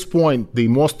if at this point the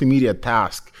most immediate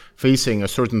task facing a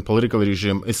certain political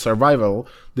regime is survival,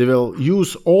 they will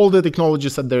use all the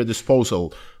technologies at their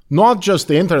disposal, not just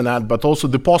the internet, but also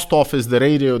the post office, the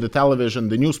radio, the television,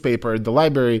 the newspaper, the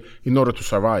library, in order to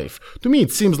survive. To me,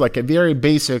 it seems like a very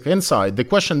basic insight. The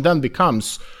question then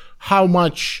becomes how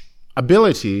much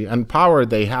ability and power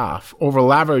they have over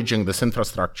leveraging these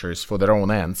infrastructures for their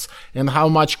own ends, and how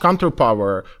much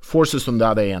counterpower forces on the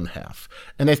other end have.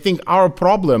 And I think our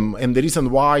problem, and the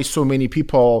reason why so many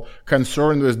people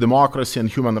concerned with democracy and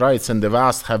human rights in the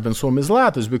West have been so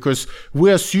misled, is because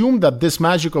we assume that this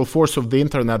magical force of the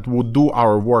internet would do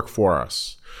our work for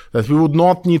us. That we would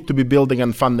not need to be building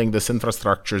and funding these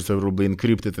infrastructures that will be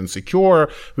encrypted and secure.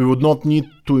 We would not need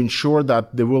to ensure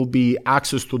that there will be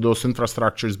access to those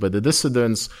infrastructures by the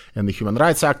dissidents and the human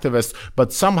rights activists.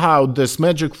 But somehow this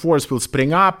magic force will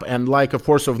spring up, and like a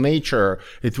force of nature,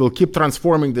 it will keep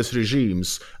transforming these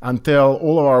regimes until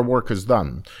all of our work is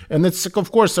done. And it's,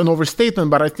 of course, an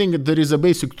overstatement, but I think there is a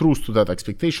basic truth to that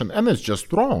expectation, and it's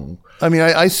just wrong. I mean,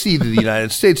 I see that the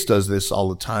United States does this all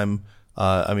the time.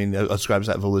 Ascribes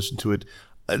that volition to it.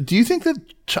 Do you think that,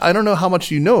 I don't know how much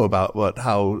you know about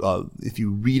if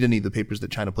you read any of the papers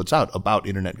that China puts out about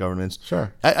internet governance.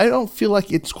 Sure. I don't feel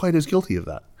like it's quite as guilty of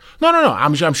that. No.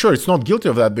 I'm sure it's not guilty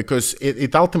of that, because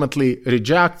it ultimately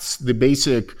rejects the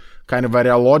basic kind of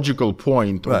ideological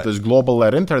point of this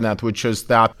global-led internet, which is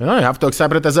that you have to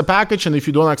accept it as a package, and if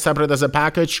you don't accept it as a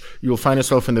package, you'll find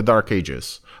yourself in the dark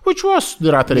ages. Which was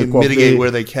the rhetoric mitigate where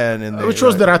they can. Which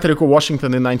was the rhetoric of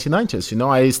Washington in the 1990s.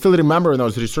 I still remember when I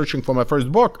was researching for my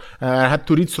first book, I had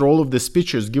to read through all of the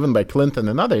speeches given by Clinton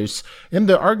and others, and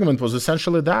the argument was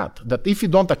essentially that if you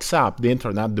don't accept the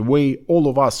internet the way all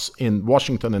of us in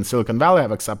Washington and Silicon Valley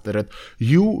have accepted it,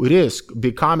 you risk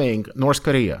becoming North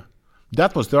Korea.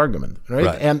 That was the argument,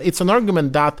 right? And it's an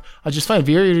argument that I just find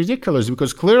very ridiculous,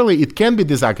 because clearly it can be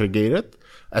disaggregated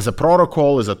as a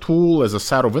protocol, as a tool, as a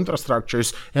set of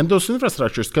infrastructures, and those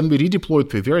infrastructures can be redeployed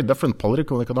to very different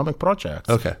political and economic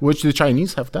projects, which the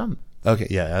Chinese have done. Okay,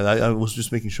 yeah, I was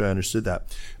just making sure I understood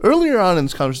that. Earlier on in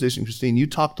this conversation, Christine, you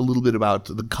talked a little bit about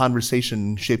the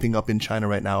conversation shaping up in China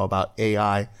right now about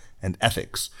AI and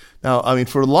ethics. Now, I mean,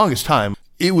 for the longest time,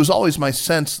 it was always my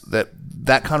sense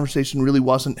that conversation really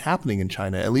wasn't happening in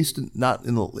China, at least not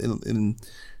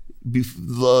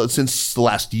since the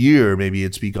last year. Maybe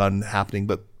it's begun happening,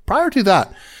 but prior to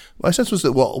that, my sense was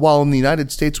that while in the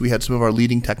United States we had some of our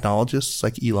leading technologists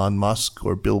like Elon Musk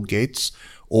or Bill Gates,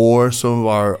 or some of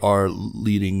our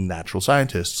leading natural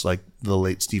scientists like the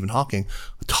late Stephen Hawking,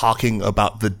 talking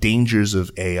about the dangers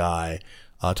of AI,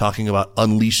 talking about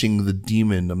unleashing the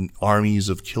demon, armies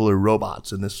of killer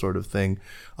robots and this sort of thing,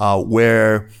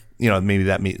 where, maybe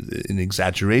that may an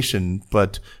exaggeration,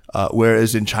 but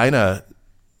whereas in China,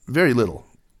 very little.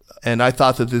 And I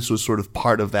thought that this was sort of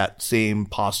part of that same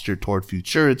posture toward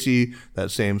futurity, that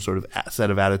same sort of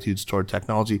set of attitudes toward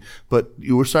technology. But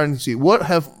you were starting to see, what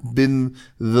have been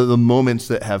the moments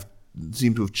that have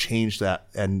seemed to have changed that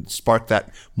and sparked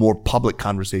that more public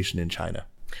conversation in China?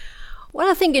 Well,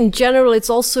 I think in general, it's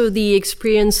also the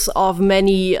experience of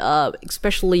many,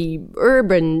 especially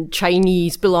urban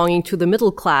Chinese belonging to the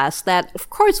middle class, that, of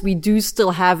course, we do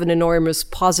still have an enormous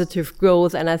positive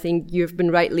growth. And I think you've been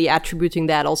rightly attributing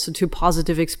that also to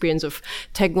positive experience of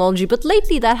technology. But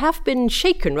lately, that have been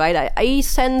shaken, right? I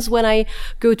sense when I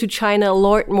go to China a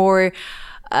lot more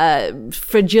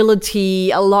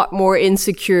fragility, a lot more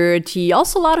insecurity.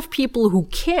 Also, a lot of people who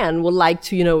would like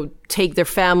to, take their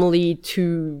family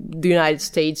to the United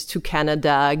States, to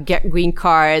Canada, get green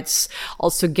cards,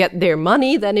 also get their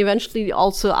money, then eventually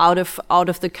also out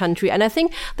of the country. And I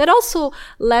think that also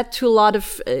led to a lot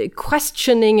of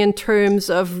questioning in terms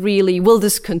of really, will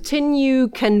this continue?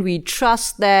 Can we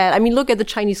trust that? I mean, look at the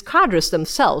Chinese cadres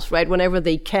themselves, right? Whenever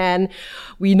they can,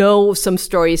 we know some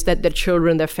stories that their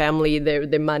children, their family,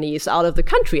 their money is out of the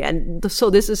country. And so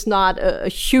this is not a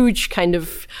huge kind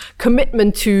of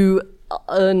commitment to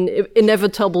an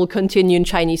inevitable continuing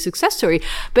Chinese success story.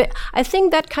 But I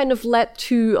think that kind of led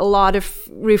to a lot of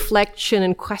reflection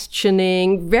and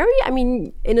questioning,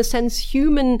 in a sense,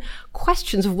 human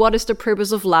questions of what is the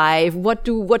purpose of life?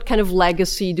 What kind of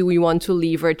legacy do we want to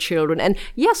leave our children? And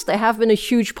yes, there have been a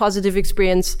huge positive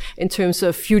experience in terms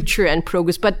of future and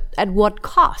progress, but at what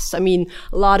cost? I mean,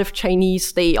 a lot of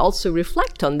Chinese, they also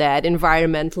reflect on that,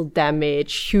 environmental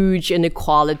damage, huge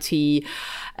inequality.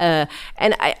 And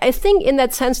I think in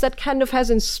that sense, that kind of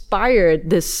has inspired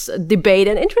this debate.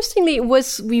 And interestingly,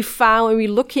 we found when we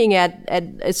were looking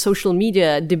at social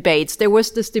media debates, there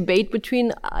was this debate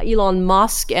between Elon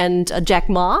Musk and Jack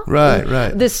Ma.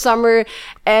 Right. This summer.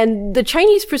 And a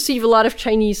lot of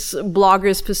Chinese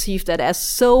bloggers perceive that as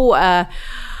so,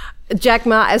 Jack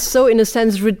Ma as so, in a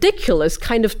sense, ridiculous,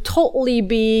 kind of totally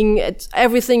being,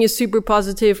 everything is super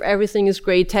positive, everything is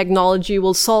great, technology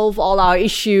will solve all our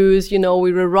issues, we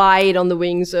will ride on the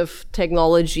wings of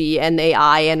technology and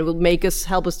AI, and it will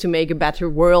help us to make a better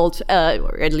world,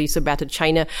 or at least a better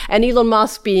China. And Elon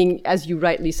Musk being, as you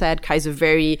rightly said, kind of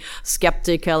very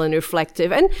skeptical and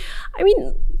reflective. And I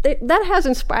mean, that has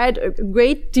inspired a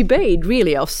great debate,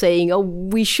 really, of saying,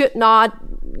 we should not,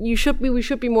 we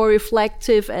should be more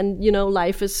reflective, and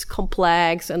life is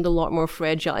complex and a lot more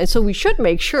fragile, and so we should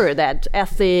make sure that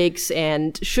ethics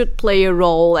and should play a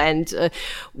role. And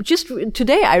just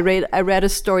today I read a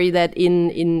story that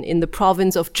in the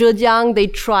province of Zhejiang they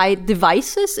tried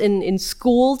devices in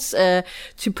schools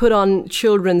to put on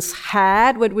children's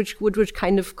head, which would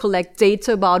kind of collect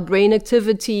data about brain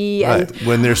activity and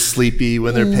when they're sleepy,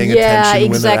 when they're paying attention, exactly.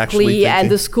 when they're actually thinking.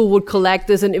 And the school would collect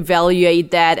this and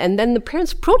evaluate that, and then the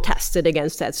parents protested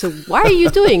against that. So why are you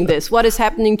doing this? What is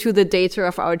happening to the data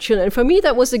of our children? And for me,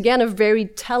 that was again a very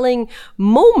telling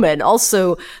moment,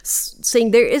 also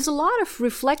saying there is a lot of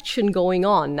reflection going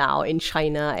on now in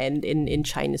China and in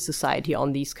Chinese society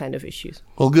on these kind of issues.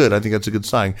 Well, good. I think that's a good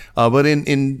sign. But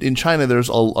in China, there's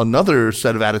another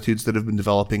set of attitudes that have been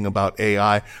developing about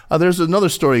AI. There's another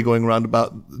story going around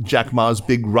about Jack Ma's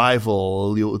big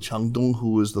rival, Liu Qiangdong,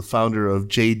 who was the founder of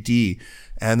JD.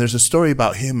 And there's a story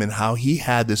about him and how he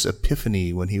had this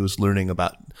epiphany when he was learning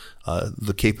about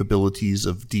the capabilities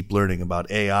of deep learning, about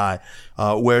AI,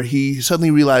 where he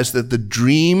suddenly realized that the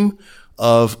dream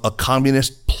of a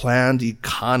communist planned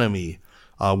economy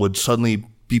would suddenly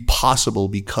be possible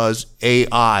because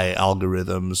AI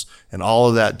algorithms and all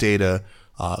of that data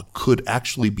could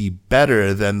actually be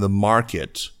better than the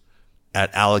market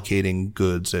at allocating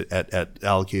goods, at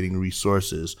allocating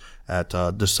resources, at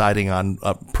deciding on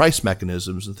price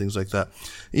mechanisms and things like that.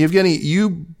 Evgeny, you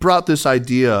brought this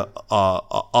idea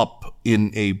up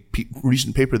in a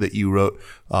recent paper that you wrote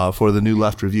for the New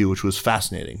Left Review, which was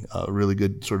fascinating. A really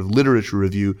good sort of literature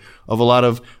review of a lot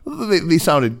of, they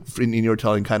sounded, in your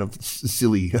telling, kind of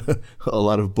silly, a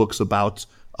lot of books about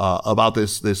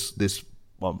this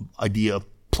idea of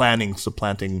planning,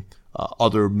 supplanting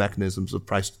other mechanisms of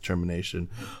price determination.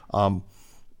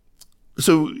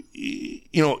 So,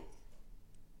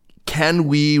 can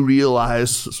we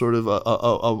realize sort of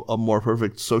a more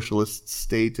perfect socialist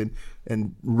state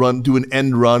and do an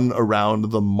end run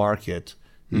around the market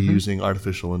using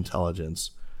artificial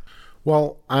intelligence?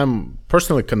 Well, I'm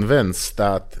personally convinced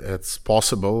that it's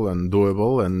possible and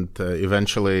doable, and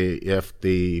eventually, if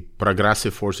the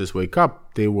progressive forces wake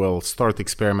up, they will start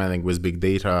experimenting with big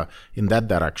data in that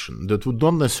direction. That would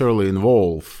not necessarily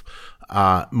involve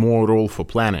more role for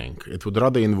planning. It would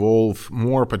rather involve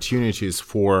more opportunities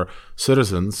for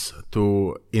citizens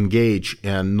to engage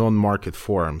in non-market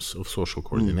forms of social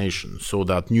coordination so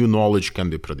that new knowledge can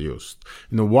be produced.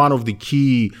 One of the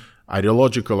key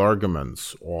ideological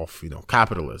arguments of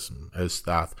capitalism is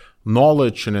that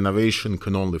knowledge and innovation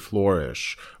can only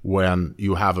flourish when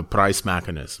you have a price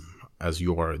mechanism as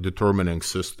your determining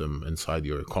system inside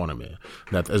your economy.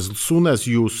 That as soon as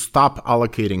you stop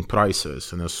allocating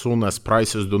prices and as soon as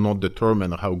prices do not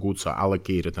determine how goods are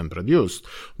allocated and produced,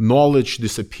 knowledge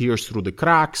disappears through the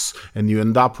cracks and you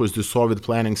end up with the Soviet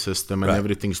planning system and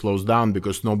everything slows down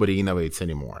because nobody innovates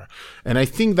anymore. And I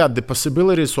think that the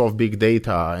possibilities of big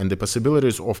data and the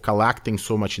possibilities of collecting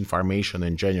so much information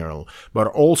in general, but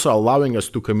also allowing us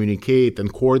to communicate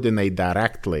and coordinate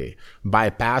directly,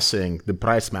 bypassing the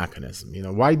price mechanism.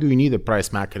 Why do you need a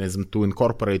price mechanism to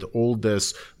incorporate all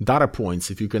these data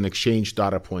points if you can exchange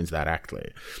data points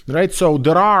directly, right? So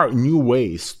there are new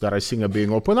ways that I think are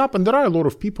being opened up, and there are a lot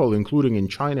of people, including in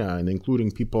China and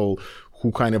including people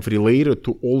who kind of related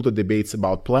to all the debates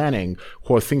about planning,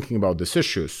 who are thinking about these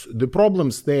issues. The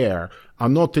problems there are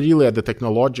not really at the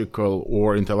technological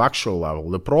or intellectual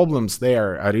level. The problems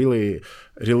there are really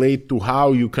relate to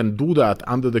how you can do that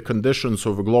under the conditions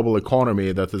of a global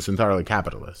economy that is entirely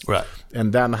capitalist. Right.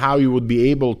 And then how you would be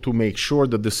able to make sure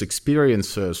that these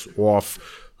experiences of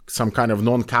some kind of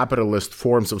non-capitalist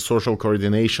forms of social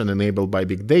coordination enabled by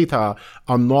big data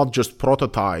are not just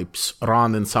prototypes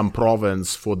run in some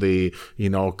province for the,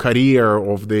 career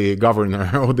of the governor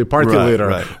or the party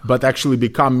leader, but actually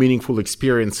become meaningful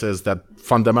experiences that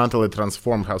fundamentally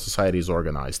transform how society is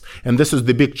organized. And this is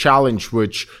the big challenge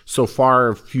which so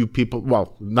far few people,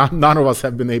 none of us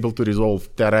have been able to resolve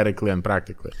theoretically and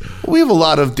practically. We have a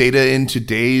lot of data in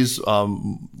today's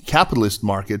capitalist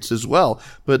markets as well.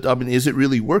 But is it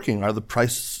really working? Are the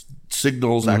price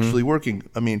signals actually working?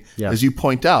 As you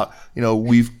point out,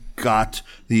 we've got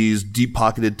these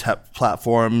deep-pocketed tech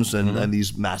platforms and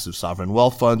these massive sovereign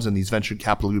wealth funds and these venture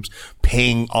capital groups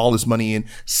paying all this money in,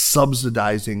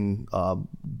 subsidizing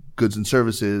goods and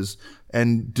services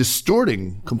and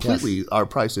distorting completely our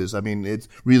prices. It's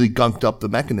really gunked up the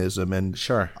mechanism, and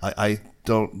I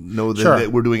don't know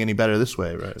that we're doing any better this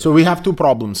way, right? So we have two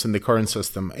problems in the current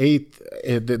system.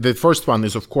 The first one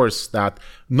is, of course, that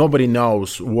nobody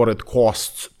knows what it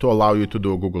costs to allow you to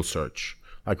do a Google search.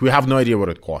 Like, we have no idea what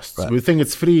it costs. Right. We think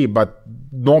it's free, but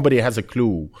nobody has a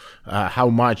clue how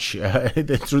much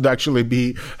it should actually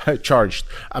be charged.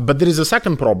 But there is a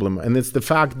second problem, and it's the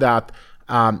fact that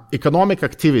economic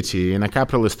activity in a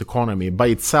capitalist economy by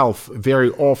itself very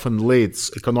often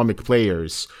leads economic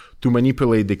players to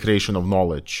manipulate the creation of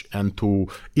knowledge and to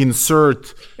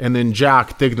insert and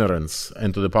inject ignorance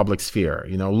into the public sphere.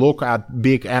 Look at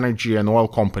big energy and oil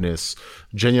companies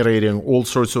generating all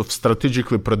sorts of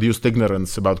strategically produced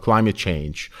ignorance about climate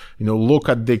change. Look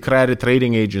at the credit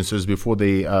rating agencies before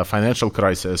the financial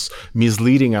crisis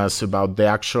misleading us about the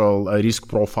actual risk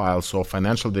profiles of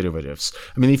financial derivatives.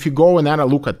 If you go and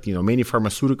look at, many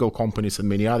pharmaceutical companies and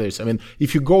many others,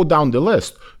 if you go down the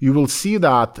list, you will see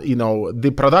that,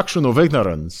 the production of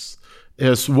ignorance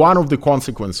is one of the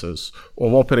consequences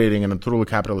of operating in a truly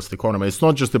capitalist economy. It's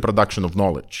not just the production of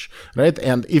knowledge, right?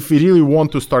 And if we really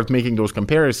want to start making those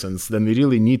comparisons, then we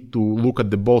really need to look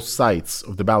at the both sides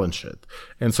of the balance sheet.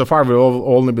 And so far, we've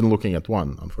only been looking at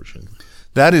one, unfortunately.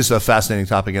 That is a fascinating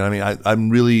topic. And I'm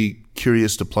really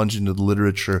curious to plunge into the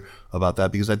literature about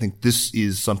that, because I think this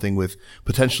is something with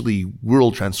potentially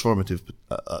world transformative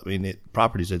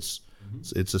properties.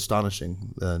 It's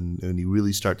astonishing. And when you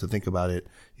really start to think about it,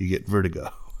 you get vertigo.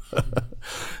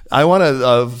 I want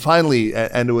to finally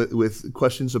end with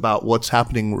questions about what's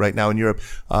happening right now in Europe.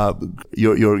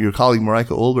 Your colleague Mareike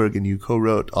Olberg and you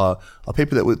co-wrote a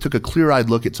paper that took a clear-eyed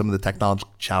look at some of the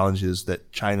technological challenges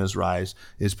that China's rise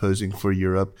is posing for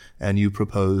Europe, and you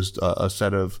proposed a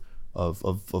set of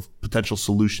potential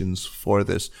solutions for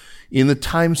this. In the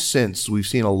time since, we've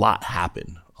seen a lot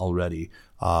happen already,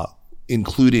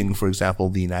 including, for example,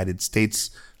 the United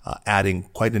States adding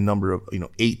quite a number of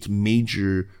 8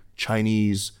 major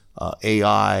Chinese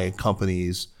AI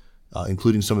companies,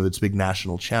 including some of its big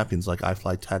national champions like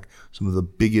iFlyTek, some of the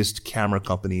biggest camera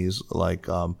companies like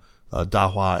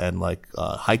Dahua and like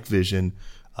Hikvision,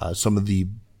 some of the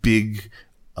big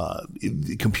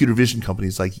computer vision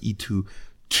companies like E2,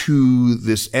 to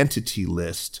this entity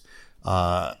list.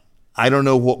 I don't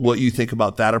know what you think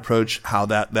about that approach, how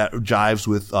that jives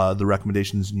with the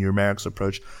recommendations in your Merrick's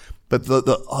approach. But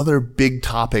the other big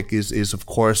topic is of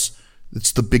course,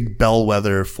 it's the big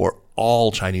bellwether for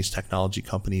all Chinese technology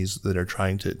companies that are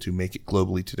trying to make it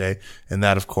globally today. And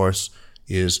that, of course,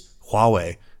 is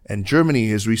Huawei. And Germany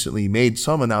has recently made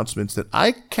some announcements that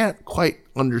I can't quite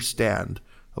understand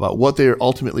about what they're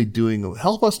ultimately doing.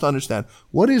 Help us to understand,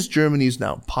 what is Germany's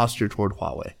now posture toward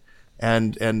Huawei?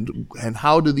 And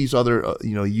how do these other,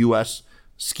 U.S.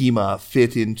 schema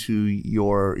fit into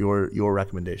your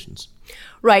recommendations?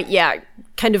 Right. Yeah.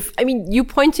 You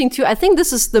pointing to, I think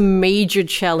this is the major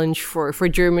challenge for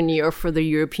Germany or for the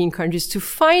European countries, to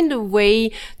find a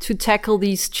way to tackle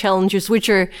these challenges, which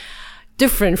are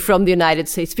different from the United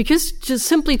States, because just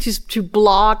simply to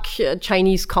block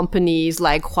Chinese companies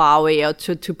like Huawei or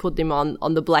to put them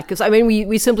on the blacklist.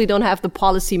 We simply don't have the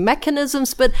policy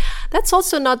mechanisms, but that's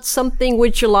also not something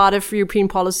which a lot of European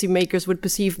policymakers would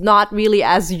perceive not really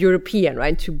as European,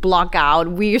 right? To block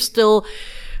out. We're still,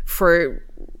 for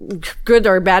good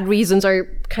or bad reasons, are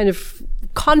kind of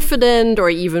confident, or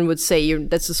even would say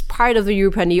this is part of the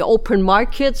European, the open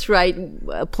markets, right?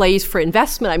 A place for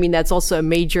investment. That's also a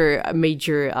major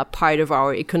part of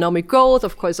our economic growth.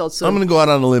 Of course, also I'm going to go out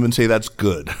on a limb and say that's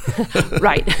good.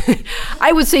 Right.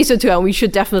 I would say so too, and we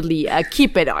should definitely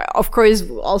keep it. Of course,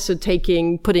 also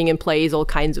putting in place all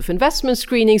kinds of investment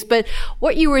screenings. But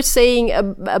what you were saying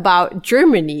about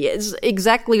Germany is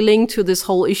exactly linked to this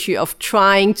whole issue of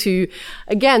trying to,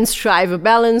 again, strive a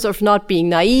balance of not being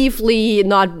naively,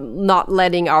 not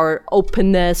letting our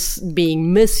openness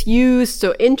being misused,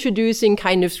 so introducing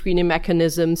kind of screening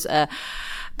mechanisms. And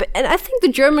I think the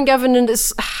German government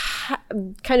is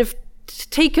kind of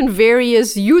taken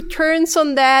various U-turns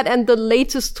on that, and the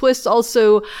latest twist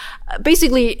also,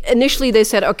 basically, initially they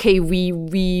said, okay, we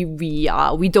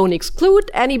don't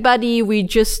exclude anybody, we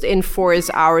just enforce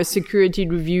our security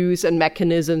reviews and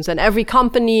mechanisms, and every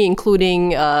company,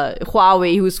 including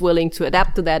Huawei, who's willing to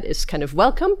adapt to that, is kind of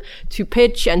welcome to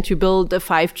pitch and to build a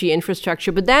 5G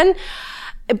infrastructure. But then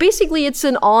basically, it's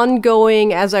an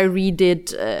ongoing, as I read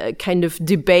it, kind of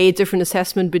debate, different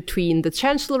assessment between the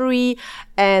Chancellery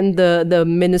and the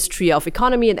Ministry of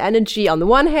Economy and Energy on the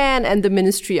one hand, and the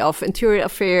Ministry of Interior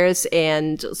Affairs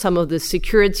and some of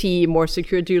the more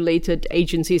security-related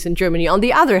agencies in Germany on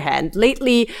the other hand.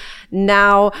 Lately,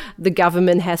 now the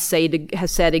government has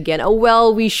said again, oh,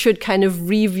 well, we should kind of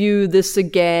review this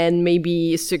again.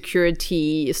 Maybe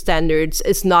security standards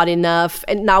is not enough.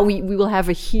 And now we will have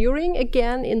a hearing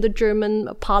again in the German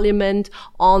parliament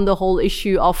on the whole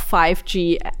issue of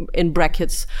 5G, in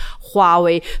brackets,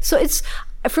 Huawei. So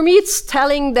For me, it's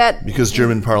telling that... Because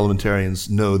German parliamentarians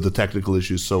know the technical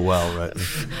issues so well, right?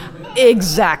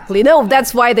 Exactly. No,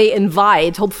 that's why they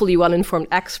invite, hopefully well-informed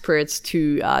experts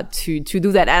to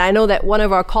do that. And I know that one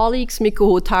of our colleagues,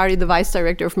 Mikko Hotari, the vice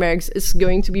director of MERICS, is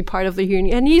going to be part of the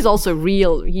hearing. And he's also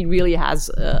he really has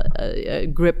a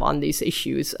grip on these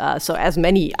issues. So as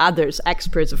many others,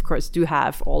 experts, of course, do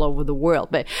have all over the world.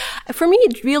 But for me,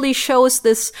 it really shows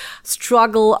this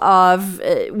struggle of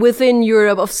within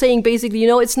Europe of saying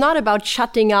basically, it's not about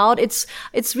shutting out. It's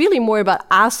really more about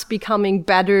us becoming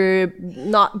better,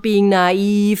 not being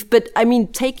naive, but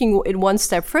taking it one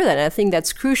step further. And I think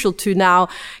that's crucial to now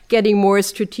getting more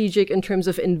strategic in terms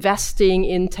of investing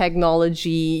in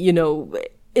technology,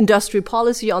 industrial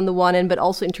policy on the one end, but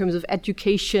also in terms of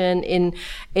education, in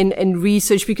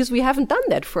research, because we haven't done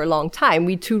that for a long time.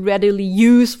 We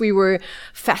were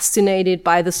fascinated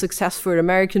by the successful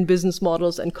American business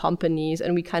models and companies,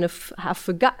 and we kind of have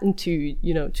forgotten to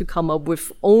come up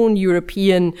with own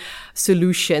European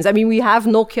solutions. We have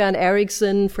Nokia and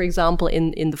Ericsson, for example,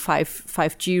 in the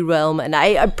 5G realm, and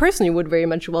I personally would very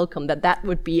much welcome that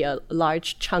would be a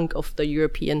large chunk of the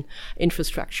European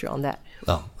infrastructure on that.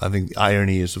 Well, I think the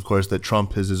irony is, of course, that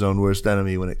Trump is his own worst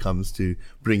enemy when it comes to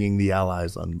bringing the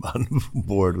allies on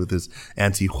board with his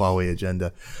anti-Huawei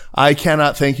agenda. I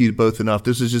cannot thank you both enough.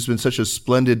 This has just been such a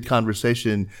splendid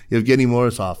conversation. Yevgeny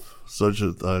Morozov, such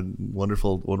a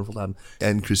wonderful, wonderful time,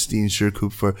 and Christine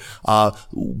Schierkupfer.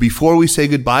 Before we say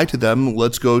goodbye to them,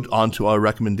 let's go on to our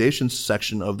recommendations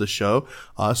section of the show.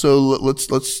 So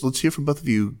let's hear from both of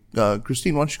you.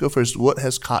 Christine, why don't you go first? What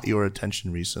has caught your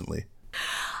attention recently?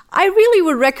 I really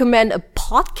would recommend a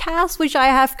podcast, which I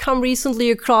have come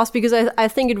recently across, because I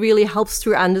think it really helps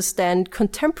to understand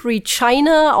contemporary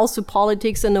China, also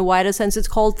politics in a wider sense. It's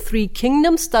called Three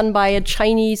Kingdoms, done by a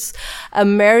Chinese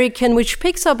American, which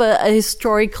picks up a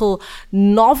historical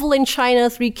novel in China,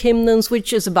 Three Kingdoms,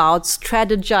 which is about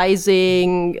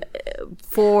strategizing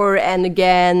for and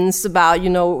against, about,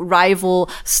 rival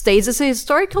states. It's a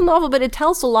historical novel, but it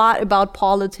tells a lot about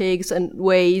politics and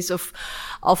ways of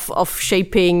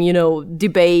shaping,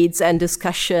 debates and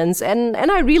discussions. And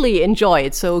I really enjoy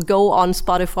it. So go on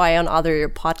Spotify, on other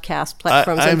podcast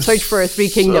platforms and search for Three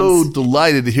Kingdoms. I'm so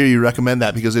delighted to hear you recommend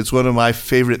that, because it's one of my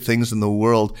favorite things in the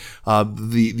world.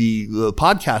 The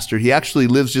podcaster, he actually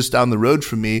lives just down the road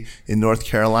from me in North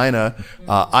Carolina.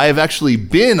 I have actually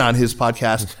been on his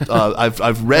podcast.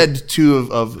 I've read two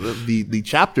of the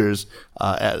chapters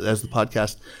as the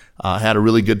podcast. Had a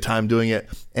really good time doing it,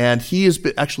 and he has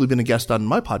actually been a guest on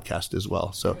my podcast as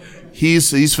well. So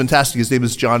he's fantastic. His name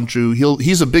is John Drew.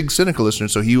 He's a big Cynical listener,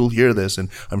 so he will hear this, and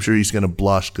I'm sure he's going to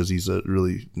blush because he's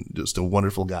just a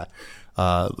wonderful guy.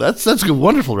 That's a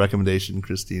wonderful recommendation,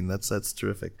 Christine. That's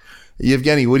terrific.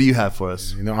 Yevgeny, what do you have for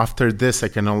us? After this, I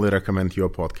can only recommend your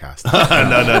podcast.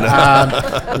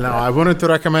 No. No, I wanted to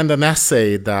recommend an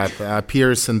essay that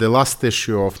appears in the last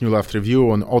issue of New Left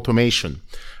Review on automation.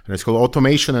 And it's called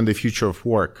Automation and the Future of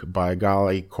Work by a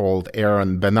guy called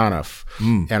Aaron Benanoff.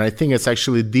 And I think it's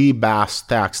actually the best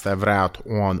text I've read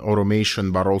on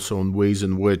automation, but also on ways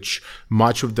in which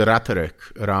much of the rhetoric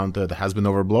around it has been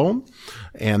overblown,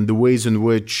 and the ways in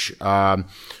which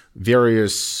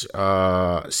various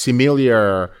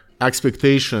similar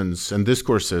expectations and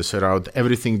discourses around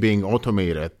everything being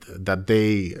automated, that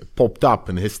they popped up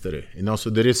in history. So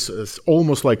there is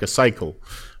almost like a cycle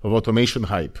of automation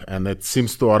hype, and it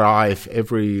seems to arrive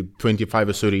every 25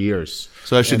 or 30 years.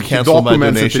 So I should cancel my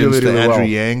donations to Andrew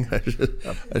Yang?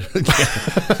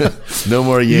 No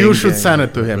more Yang. You should send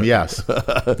it to him, yes.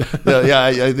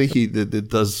 I think it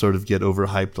does sort of get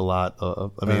overhyped a lot.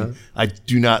 I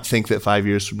do not think that 5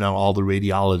 years from now all the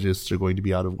radiologists are going to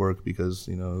be out of work because,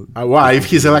 Why? If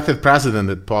he's elected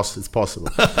president, it's possible.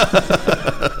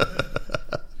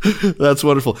 That's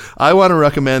wonderful. I want to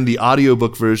recommend the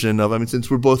audiobook version of, since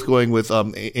we're both going with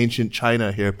ancient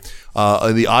China here,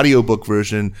 the audiobook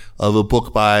version of a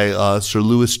book by Sir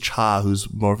Louis Cha, who's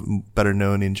better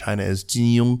known in China as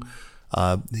Jin Yong.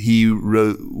 He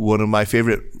wrote one of my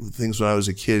favorite things when I was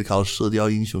a kid called 射雕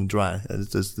英雄传.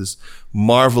 It's this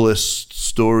marvelous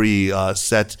story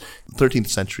set 13th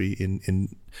century in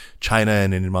China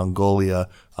and in Mongolia,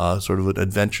 sort of an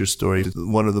adventure story.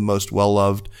 One of the most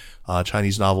well-loved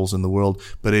Chinese novels in the world,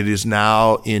 but it is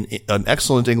now in an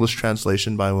excellent English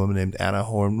translation by a woman named Anna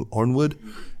Hornwood,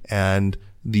 and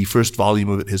the first volume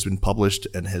of it has been published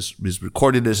and is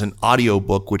recorded as an audio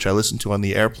book, which I listened to on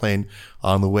the airplane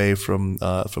on the way from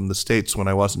the States when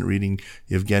I wasn't reading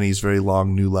Yevgeny's very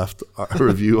long New Left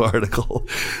review article.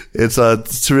 It's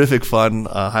terrific fun.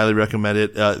 Highly recommend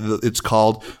it. It's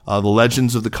called The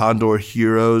Legends of the Condor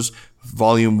Heroes,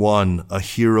 Volume 1, A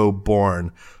Hero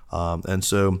Born. And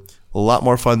so a lot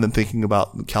more fun than thinking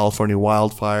about California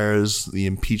wildfires, the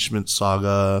impeachment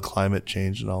saga, climate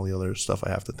change, and all the other stuff I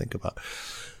have to think about.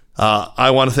 I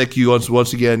want to thank you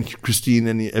once again, Christine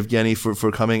and Evgeny,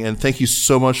 for coming. And thank you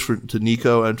so much to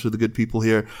Nico and to the good people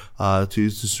here, to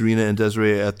Serena and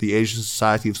Desiree at the Asian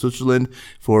Society of Switzerland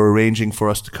for arranging for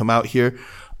us to come out here.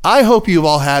 I hope you've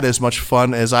all had as much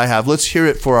fun as I have. Let's hear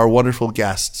it for our wonderful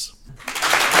guests.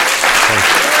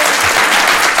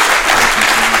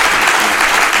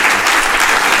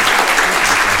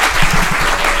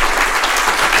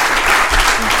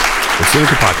 The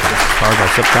Sinica Podcast is powered by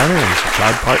SupChina and is a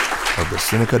proud part of the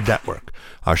Sinica Network.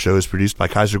 Our show is produced by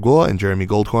Kaiser Kuo and Jeremy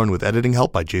Goldhorn with editing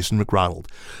help by Jason McRonald.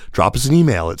 Drop us an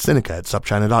email at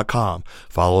sinica@supchina.com.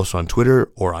 Follow us on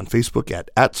Twitter or on Facebook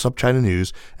at SupChina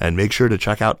News, and make sure to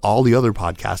check out all the other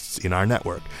podcasts in our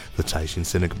network: the Caixin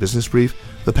Sinica Business Brief,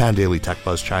 the Pan Daily Tech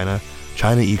Buzz China,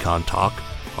 China Econ Talk,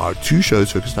 our 2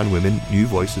 shows focused on women, New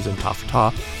Voices and Ta For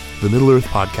Ta, the Middle Earth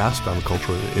podcast on the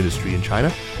cultural industry in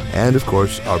China, and of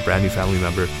course, our brand new family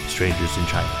member, Strangers in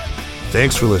China.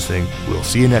 Thanks for listening. We'll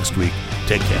see you next week.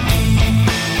 Take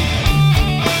care.